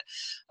idea that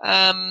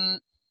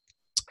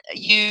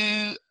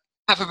you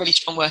have a really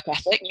strong work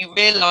ethic. You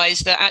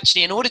realize that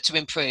actually, in order to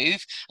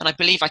improve, and I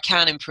believe I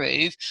can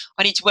improve,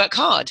 I need to work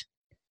hard.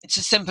 It's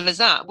as simple as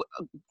that.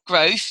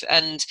 Growth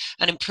and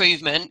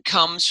improvement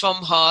comes from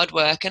hard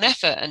work and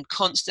effort, and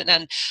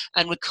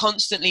we're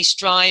constantly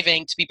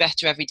striving to be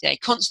better every day,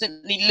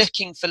 constantly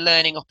looking for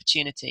learning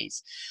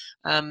opportunities.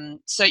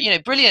 So,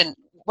 brilliant.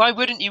 Why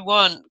wouldn't you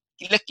want,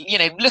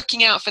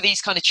 looking out for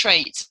these kind of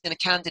traits in a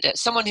candidate,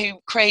 someone who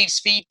craves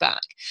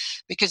feedback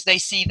because they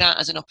see that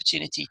as an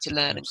opportunity to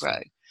learn and grow.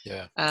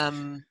 Yeah.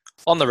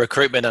 On the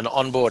recruitment and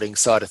onboarding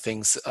side of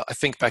things, I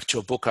think back to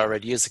a book I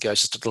read years ago.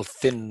 It's just a little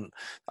thin,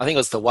 I think it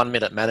was the 1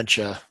 Minute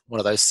Manager, one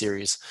of those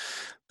series.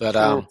 But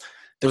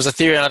there was a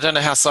theory, and I don't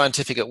know how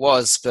scientific it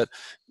was, but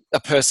a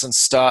person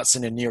starts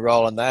in a new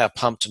role and they are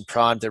pumped and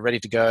primed. They're ready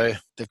to go.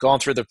 They've gone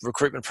through the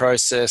recruitment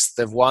process.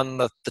 They've won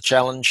the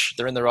challenge.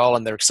 They're in the role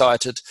and they're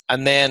excited.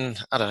 And then,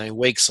 I don't know,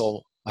 weeks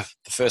or the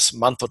first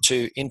month or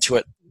two into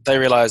it, they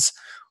realize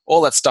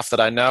all that stuff that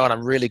I know and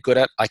I'm really good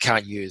at, I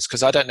can't use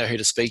because I don't know who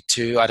to speak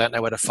to. I don't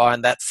know where to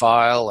find that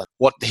file and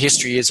what the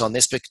history is on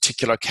this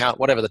particular account,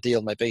 whatever the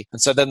deal may be.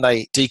 And so then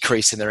they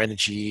decrease in their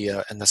energy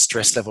and the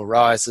stress level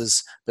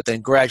rises, but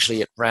then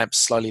gradually it ramps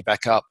slowly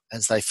back up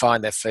as they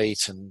find their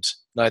feet and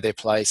know their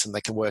place and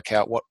they can work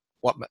out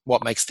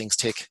what makes things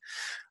tick.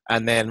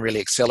 and then really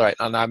accelerate.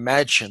 And I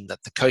imagine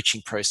that the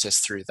coaching process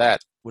through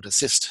that would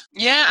assist.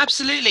 Yeah,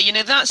 absolutely.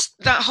 That's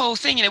that whole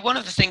thing. One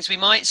of the things we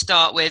might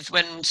start with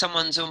when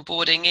someone's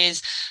onboarding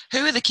is,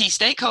 who are the key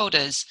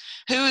stakeholders?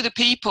 Who are the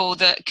people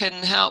that can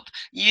help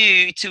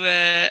you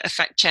to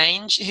affect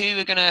change? Who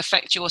are going to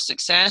affect your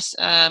success?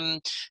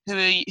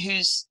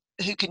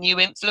 Who can you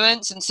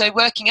influence? And so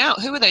working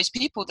out who are those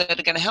people that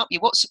are going to help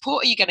you? What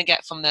support are you going to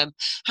get from them?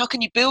 How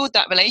can you build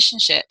that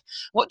relationship?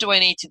 What do I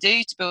need to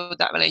do to build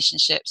that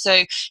relationship?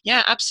 So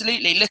yeah,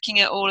 absolutely.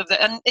 Looking at all of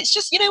that. And it's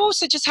just,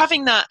 also just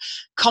having that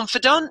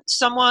confidant,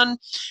 someone,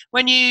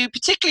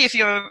 particularly if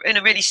you're in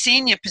a really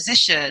senior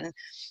position,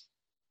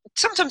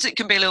 sometimes it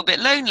can be a little bit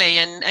lonely,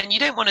 and you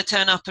don't want to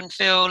turn up and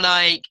feel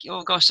like,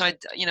 oh gosh, I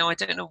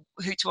don't know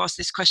who to ask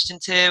this question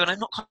to, and I'm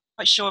not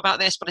quite sure about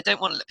this, but I don't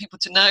want to let people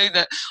to know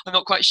that I'm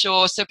not quite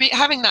sure. So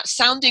having that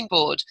sounding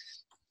board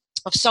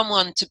of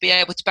someone to be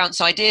able to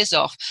bounce ideas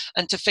off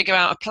and to figure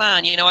out a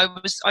plan. I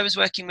was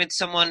working with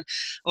someone,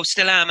 or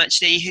still am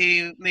actually,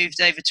 who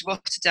moved over to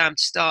Rotterdam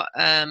to start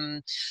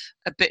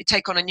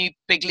take on a new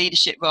big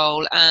leadership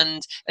role,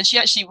 and she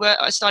actually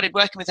I started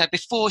working with her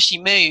before she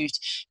moved,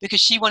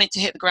 because she wanted to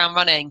hit the ground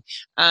running,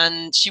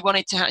 and she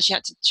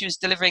was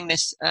delivering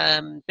this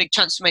big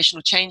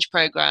transformational change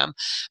program,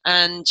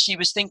 and she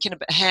was thinking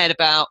ahead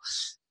about,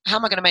 how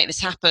am I going to make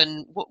this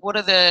happen? How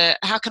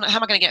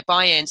am I going to get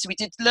buy-in? So we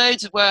did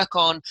loads of work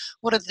on,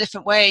 what are the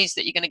different ways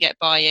that you're going to get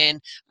buy-in?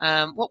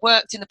 What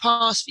worked in the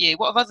past for you?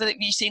 What have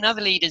you seen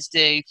other leaders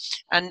do?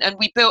 And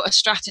we built a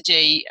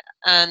strategy,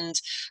 and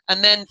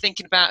then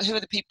thinking about, who are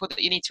the people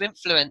that you need to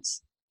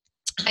influence?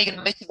 How are you going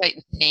to motivate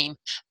the team?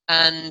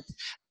 And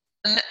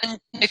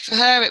for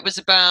her, it was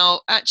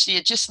about, actually,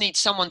 I just need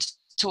someone to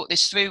talk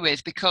this through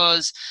with,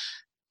 because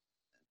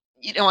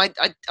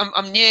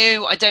I'm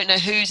new. I don't know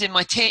who's in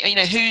my team.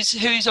 Who's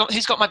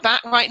got my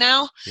back right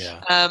now.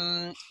 Yeah.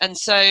 And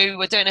so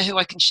I don't know who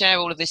I can share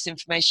all of this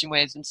information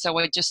with. And so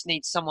I just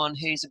need someone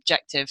who's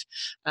objective,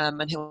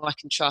 and who I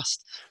can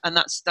trust. And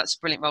that's a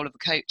brilliant role of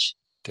a coach.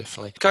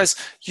 Definitely. Guys,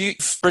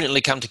 you've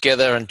brilliantly come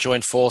together and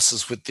joined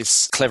forces with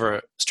this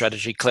clever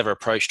strategy, clever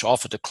approach to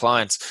offer to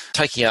clients.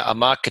 Taking a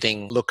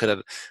marketing look at it,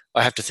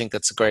 I have to think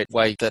that's a great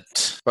way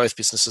that both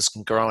businesses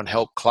can grow and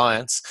help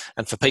clients.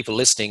 And for people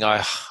listening, I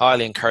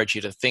highly encourage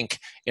you to think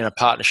in a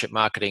partnership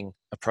marketing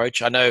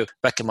approach. I know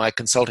back in my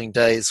consulting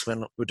days,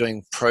 when we're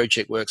doing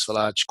project works for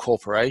large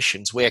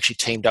corporations, we actually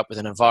teamed up with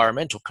an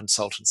environmental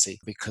consultancy,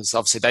 because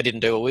obviously they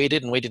didn't do what we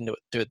did and we didn't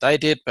do what they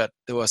did, but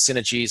there were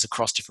synergies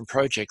across different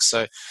projects.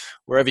 So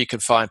wherever you can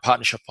find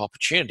partnership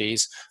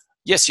opportunities,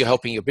 yes, you're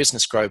helping your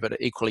business grow, but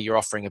equally you're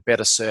offering a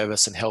better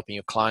service and helping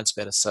your clients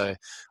better. So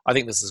I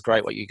think this is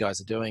great what you guys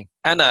are doing.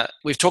 Anna,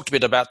 we've talked a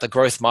bit about the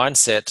growth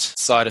mindset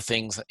side of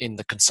things in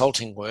the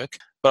consulting work,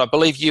 but I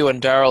believe you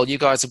and Daryl, you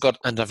guys have got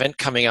an event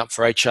coming up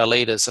for HR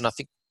leaders, and I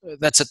think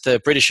that's at the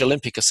British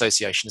Olympic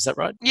Association, is that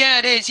right? Yeah,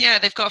 it is. Yeah,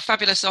 they've got a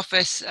fabulous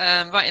office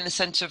right in the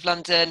centre of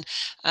London,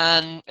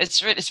 and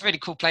it's a really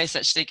cool place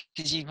actually,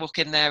 because you walk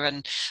in there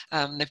and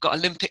they've got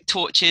Olympic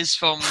torches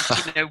from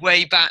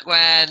way back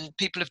when.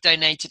 People have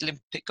donated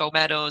Olympic gold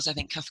medals. I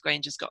think Kath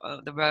Granger's got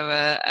the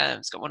rower,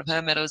 it's got one of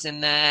her medals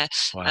in there.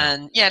 Wow.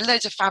 And yeah,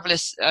 loads of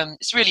fabulous.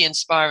 It's a really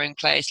inspiring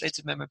place. Loads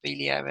of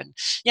memorabilia, and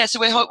yeah, so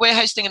we're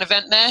hosting an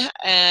event there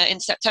on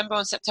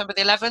September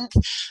the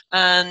 11th,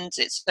 and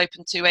it's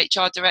open to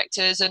HR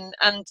directors, and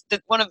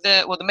the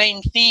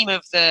main theme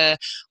of the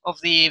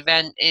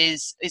event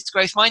is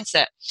growth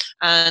mindset,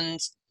 and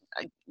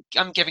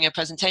I'm giving a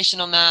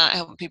presentation on that,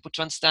 helping people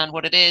to understand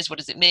what it is, what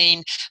does it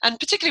mean, and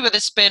particularly with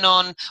a spin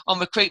on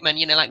recruitment,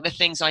 like the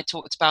things I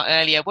talked about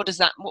earlier.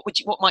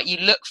 What might you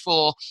look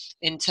for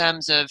in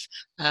terms of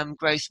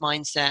growth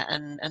mindset,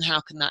 and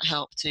how can that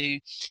help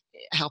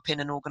in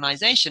an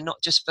organization,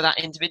 not just for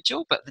that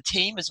individual but the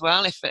team as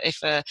well.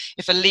 If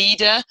a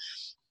leader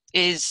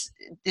is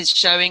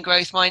showing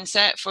growth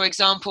mindset, for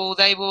example,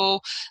 they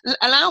will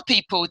allow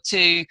people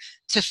to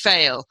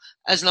fail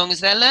as long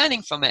as they're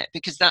learning from it,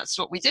 because that's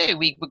what we do.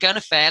 We're going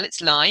to fail.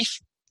 It's life.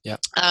 Yeah.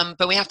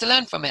 But we have to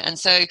learn from it. And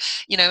so,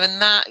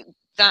 and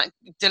that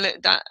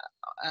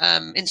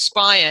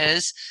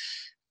inspires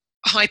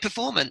high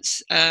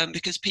performance,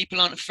 because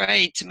people aren't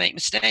afraid to make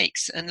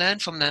mistakes and learn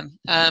from them.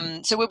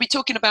 So we'll be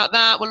talking about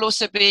that. We'll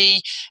also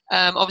be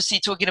obviously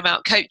talking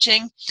about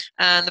coaching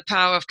and the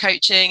power of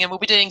coaching, and we'll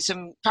be doing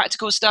some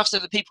practical stuff so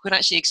that people can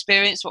actually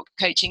experience what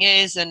coaching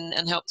is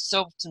and help to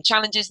solve some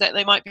challenges that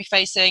they might be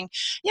facing.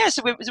 Yeah,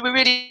 so we're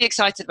really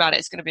excited about it.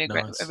 It's going to be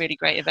a really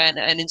great event,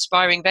 an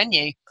inspiring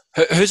venue.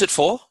 Who's it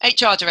for?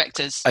 HR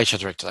directors. HR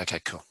directors, okay,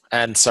 cool.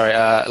 And sorry,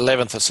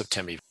 11th of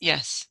September.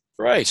 Yes.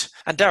 Great.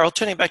 And Daryl,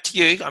 turning back to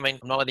you, I'm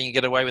not letting you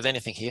get away with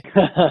anything here.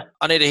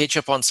 I need to hit you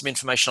up on some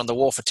information on the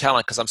war for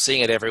talent, because I'm seeing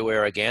it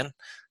everywhere again.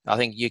 I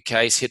think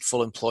UK's hit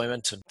full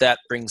employment, and that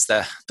brings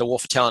the war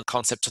for talent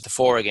concept to the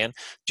fore again.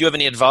 Do you have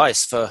any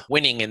advice for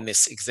winning in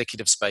this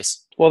executive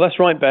space? Well, that's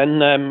right,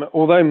 Ben.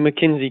 Although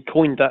McKinsey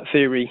coined that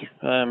theory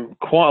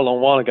quite a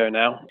long while ago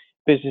now,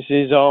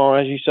 businesses are,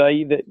 as you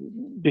say, that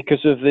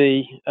because of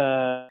the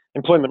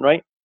employment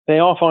rate, they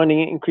are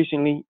finding it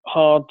increasingly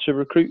hard to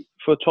recruit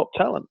for top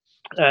talent.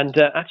 And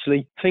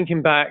actually,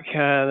 thinking back,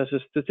 there's a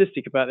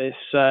statistic about this.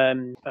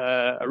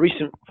 A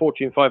recent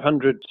Fortune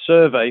 500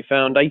 survey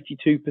found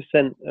 82%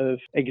 of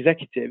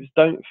executives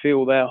don't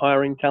feel they're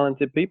hiring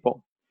talented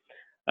people.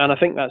 And I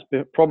think that's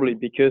probably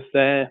because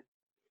they're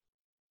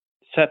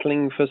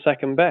settling for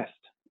second best.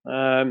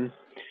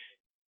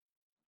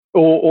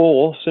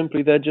 Or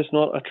simply they're just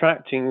not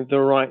attracting the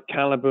right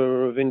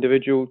caliber of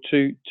individual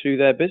to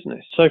their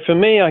business. So for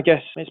me, I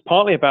guess it's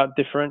partly about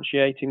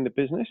differentiating the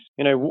business.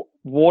 You know,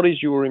 what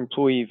is your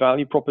employee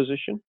value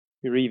proposition,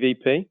 your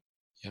EVP?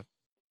 Yep.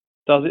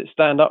 Does it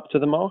stand up to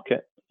the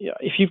market? Yeah,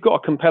 if you've got a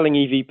compelling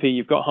EVP,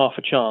 you've got half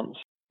a chance.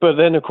 But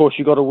then, of course,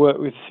 you've got to work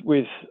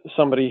with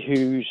somebody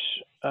who's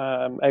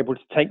able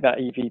to take that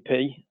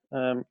EVP,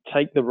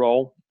 take the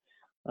role,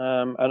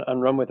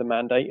 and run with the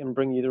mandate and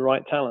bring you the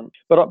right talent.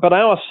 But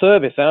our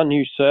service, our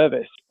new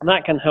service,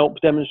 that can help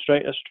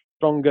demonstrate a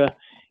stronger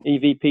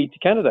EVP to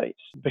candidates,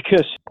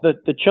 because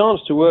the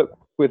chance to work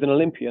with an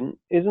Olympian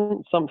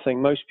isn't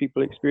something most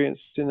people experience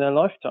in their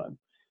lifetime.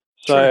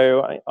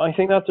 So I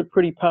think that's a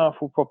pretty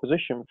powerful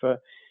proposition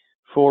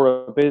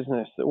for a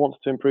business that wants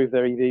to improve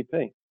their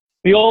EVP.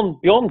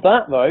 Beyond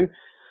that, though,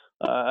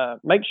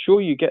 make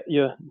sure you get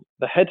the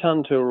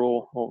headhunter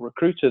or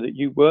recruiter that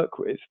you work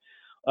with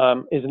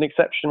is an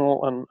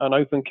exceptional and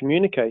open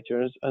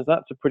communicator, as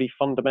that's a pretty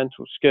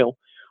fundamental skill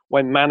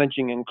when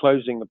managing and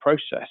closing the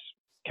process,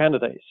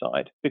 candidate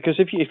side. Because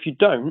if you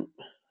don't,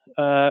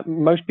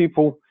 most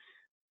people,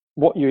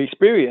 what you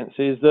experience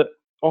is that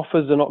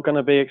offers are not going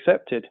to be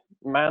accepted,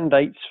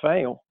 mandates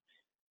fail,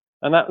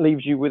 and that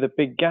leaves you with a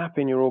big gap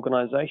in your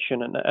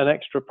organization and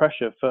extra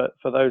pressure for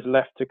those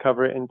left to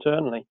cover it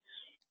internally.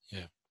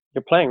 Yeah.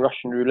 You're playing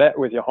Russian roulette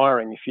with your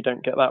hiring if you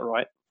don't get that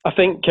right. I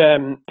think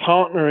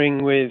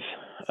partnering with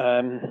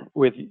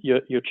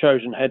your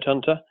chosen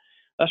headhunter,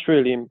 that's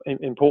really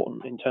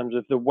important in terms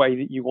of the way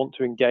that you want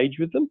to engage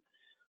with them.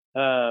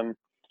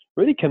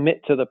 Really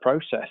commit to the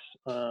process.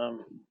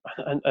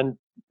 And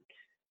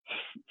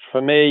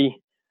for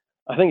me,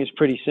 I think it's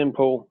pretty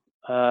simple.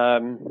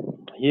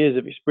 Years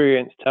of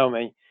experience tell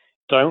me,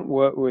 don't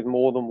work with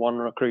more than one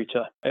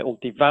recruiter. It'll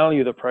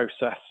devalue the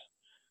process,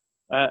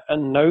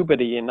 and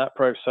nobody in that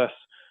process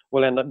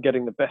will end up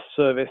getting the best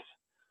service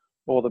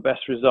or the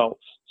best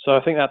results. So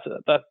I think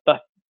that's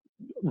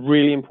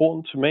really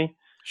important to me.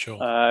 Sure.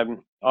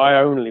 I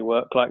only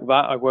work like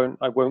that. I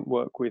won't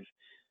work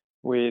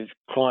with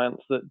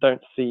clients that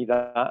don't see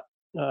that,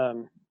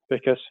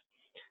 because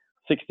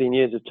 16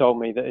 years have told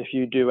me that if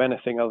you do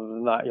anything other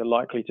than that, you're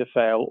likely to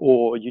fail,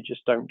 or you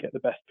just don't get the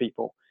best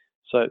people.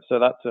 So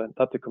that's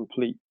a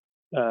complete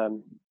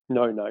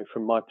no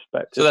from my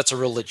perspective. So that's a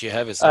rule that you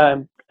have, is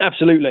it?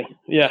 Absolutely,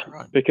 yeah,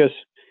 Right. because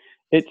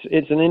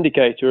it's an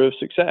indicator of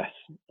success.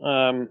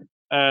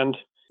 And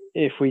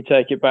if we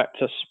take it back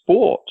to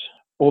sport,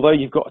 although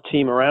you've got a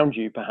team around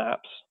you,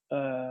 perhaps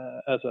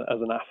as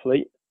an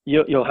athlete,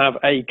 you'll have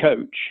a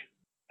coach,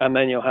 and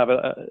then you'll have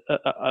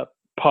a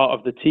part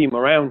of the team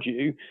around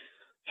you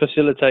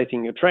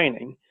facilitating your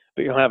training,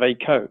 but you'll have a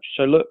coach.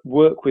 So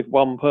work with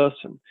one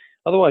person.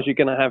 Otherwise, you're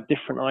going to have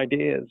different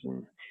ideas,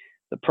 and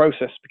the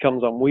process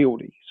becomes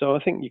unwieldy. So I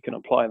think you can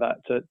apply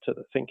that to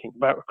the thinking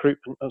about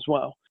recruitment as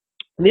well.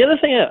 And the other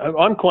thing,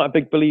 I'm quite a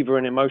big believer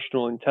in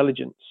emotional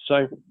intelligence.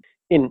 So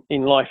in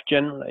life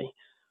generally,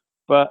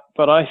 but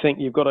I think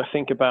you've got to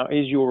think about,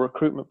 is your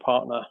recruitment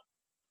partner,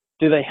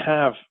 do they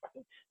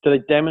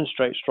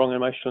demonstrate strong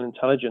emotional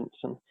intelligence,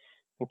 and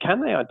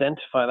can they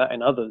identify that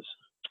in others?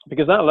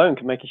 Because that alone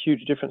can make a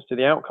huge difference to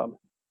the outcome.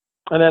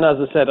 And then, as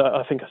I said,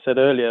 I think I said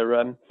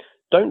earlier,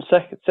 don't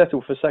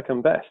settle for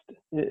second best.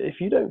 If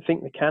you don't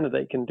think the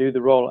candidate can do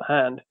the role at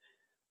hand,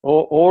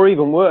 or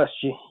even worse,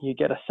 you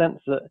get a sense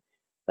that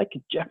they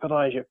could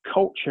jeopardize your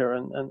culture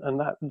and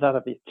that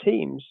of your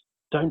teams,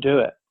 don't do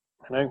it.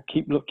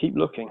 Keep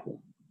looking.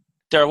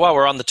 Daryl, while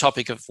we're on the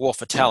topic of war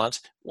for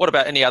talent, what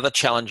about any other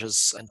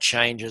challenges and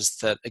changes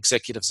that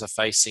executives are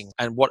facing,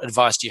 and what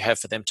advice do you have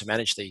for them to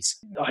manage these?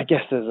 I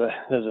guess there's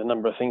a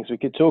number of things we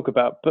could talk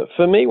about, but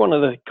for me, one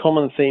of the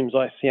common themes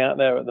I see out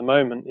there at the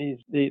moment is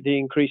the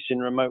increase in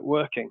remote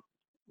working,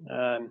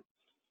 and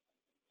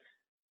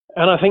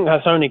I think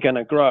that's only going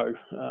to grow.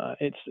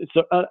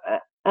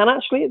 And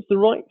actually, it's the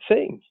right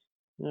thing.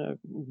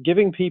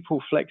 Giving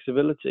people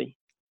flexibility.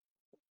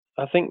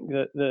 I think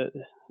that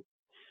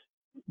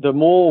the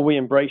more we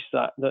embrace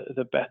that,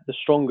 the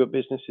stronger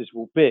businesses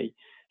will be.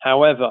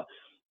 However,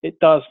 it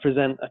does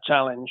present a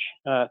challenge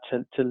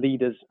to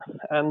leaders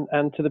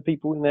and to the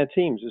people in their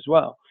teams as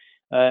well.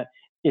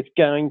 It's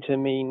going to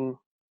mean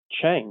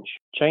change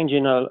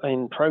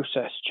in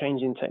process,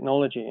 change in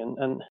technology.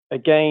 And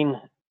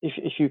again,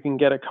 if you can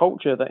get a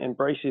culture that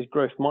embraces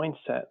growth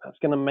mindset, that's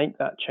going to make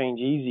that change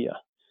easier.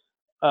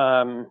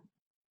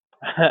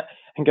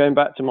 And going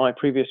back to my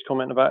previous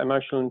comment about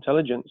emotional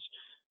intelligence,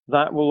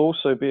 that will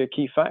also be a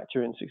key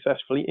factor in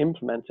successfully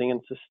implementing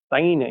and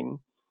sustaining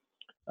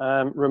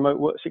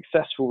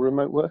successful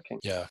remote working.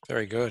 Yeah,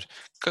 very good.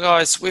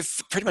 Guys, we've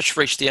pretty much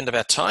reached the end of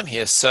our time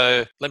here.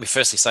 So let me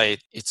firstly say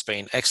it's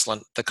been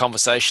excellent, the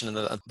conversation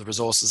and the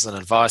resources and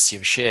advice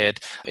you've shared.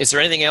 Is there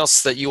anything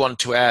else that you want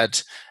to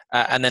add?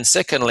 And then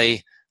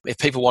secondly, if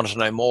people want to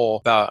know more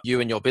about you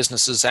and your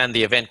businesses and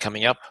the event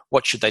coming up,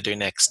 what should they do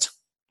next?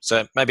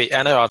 So maybe,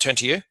 Anna, I'll turn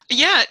to you.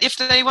 Yeah, if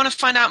they want to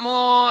find out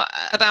more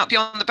about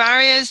Beyond the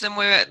Barriers, then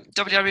we're at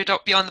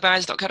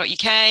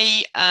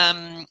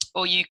www.beyondthebarriers.co.uk,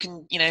 or you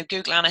can,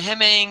 Google Anna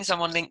Hemmings.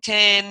 I'm on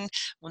LinkedIn,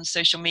 on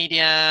social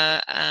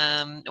media,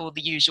 all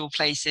the usual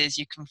places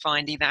you can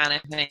find either Anna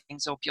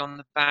Hemmings or Beyond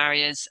the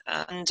Barriers,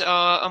 and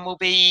we'll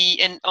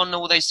be on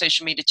all those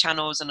social media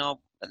channels and our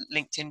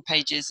LinkedIn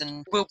pages,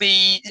 and we'll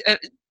be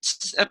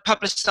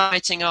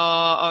publicising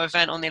our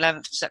event on the 11th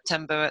of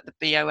September at the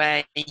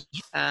BOA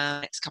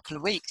next couple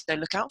of weeks, so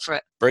look out for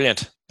it.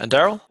 Brilliant. And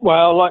Daryl?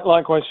 Well,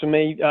 likewise for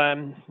me.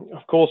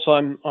 Of course,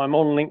 I'm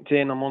on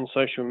LinkedIn, I'm on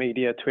social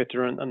media,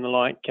 Twitter and the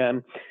like.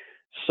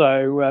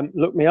 So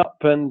look me up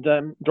and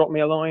drop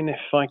me a line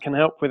if I can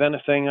help with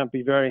anything. I'd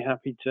be very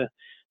happy to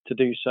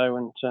do so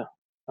and to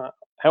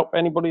help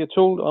anybody at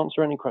all, to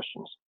answer any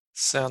questions.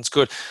 Sounds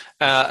good.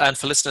 And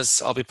for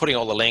listeners, I'll be putting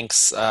all the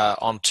links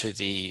onto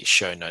the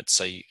show notes.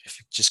 So if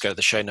you just go to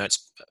the show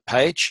notes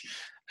page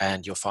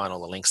and you'll find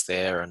all the links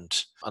there,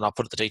 and I'll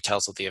put the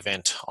details of the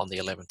event on the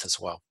 11th as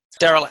well.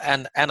 Daryl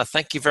and Anna,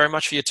 thank you very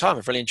much for your time.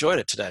 I've really enjoyed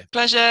it today.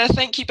 Pleasure.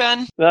 Thank you,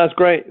 Ben. That's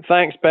great.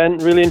 Thanks, Ben.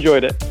 Really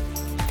enjoyed it.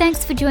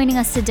 Thanks for joining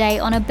us today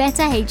on A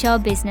Better HR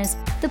Business,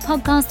 the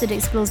podcast that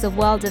explores the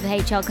world of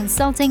HR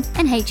consulting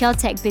and HR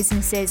tech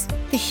businesses.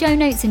 For show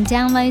notes and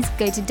downloads,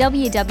 go to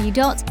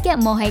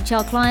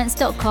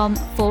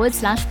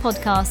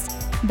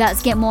www.getmorehrclients.com/podcast.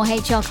 That's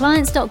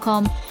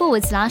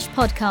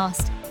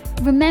getmorehrclients.com/podcast.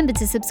 Remember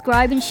to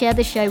subscribe and share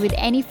the show with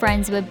any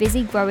friends who are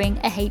busy growing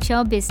a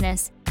HR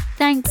business.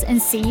 Thanks,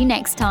 and see you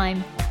next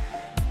time.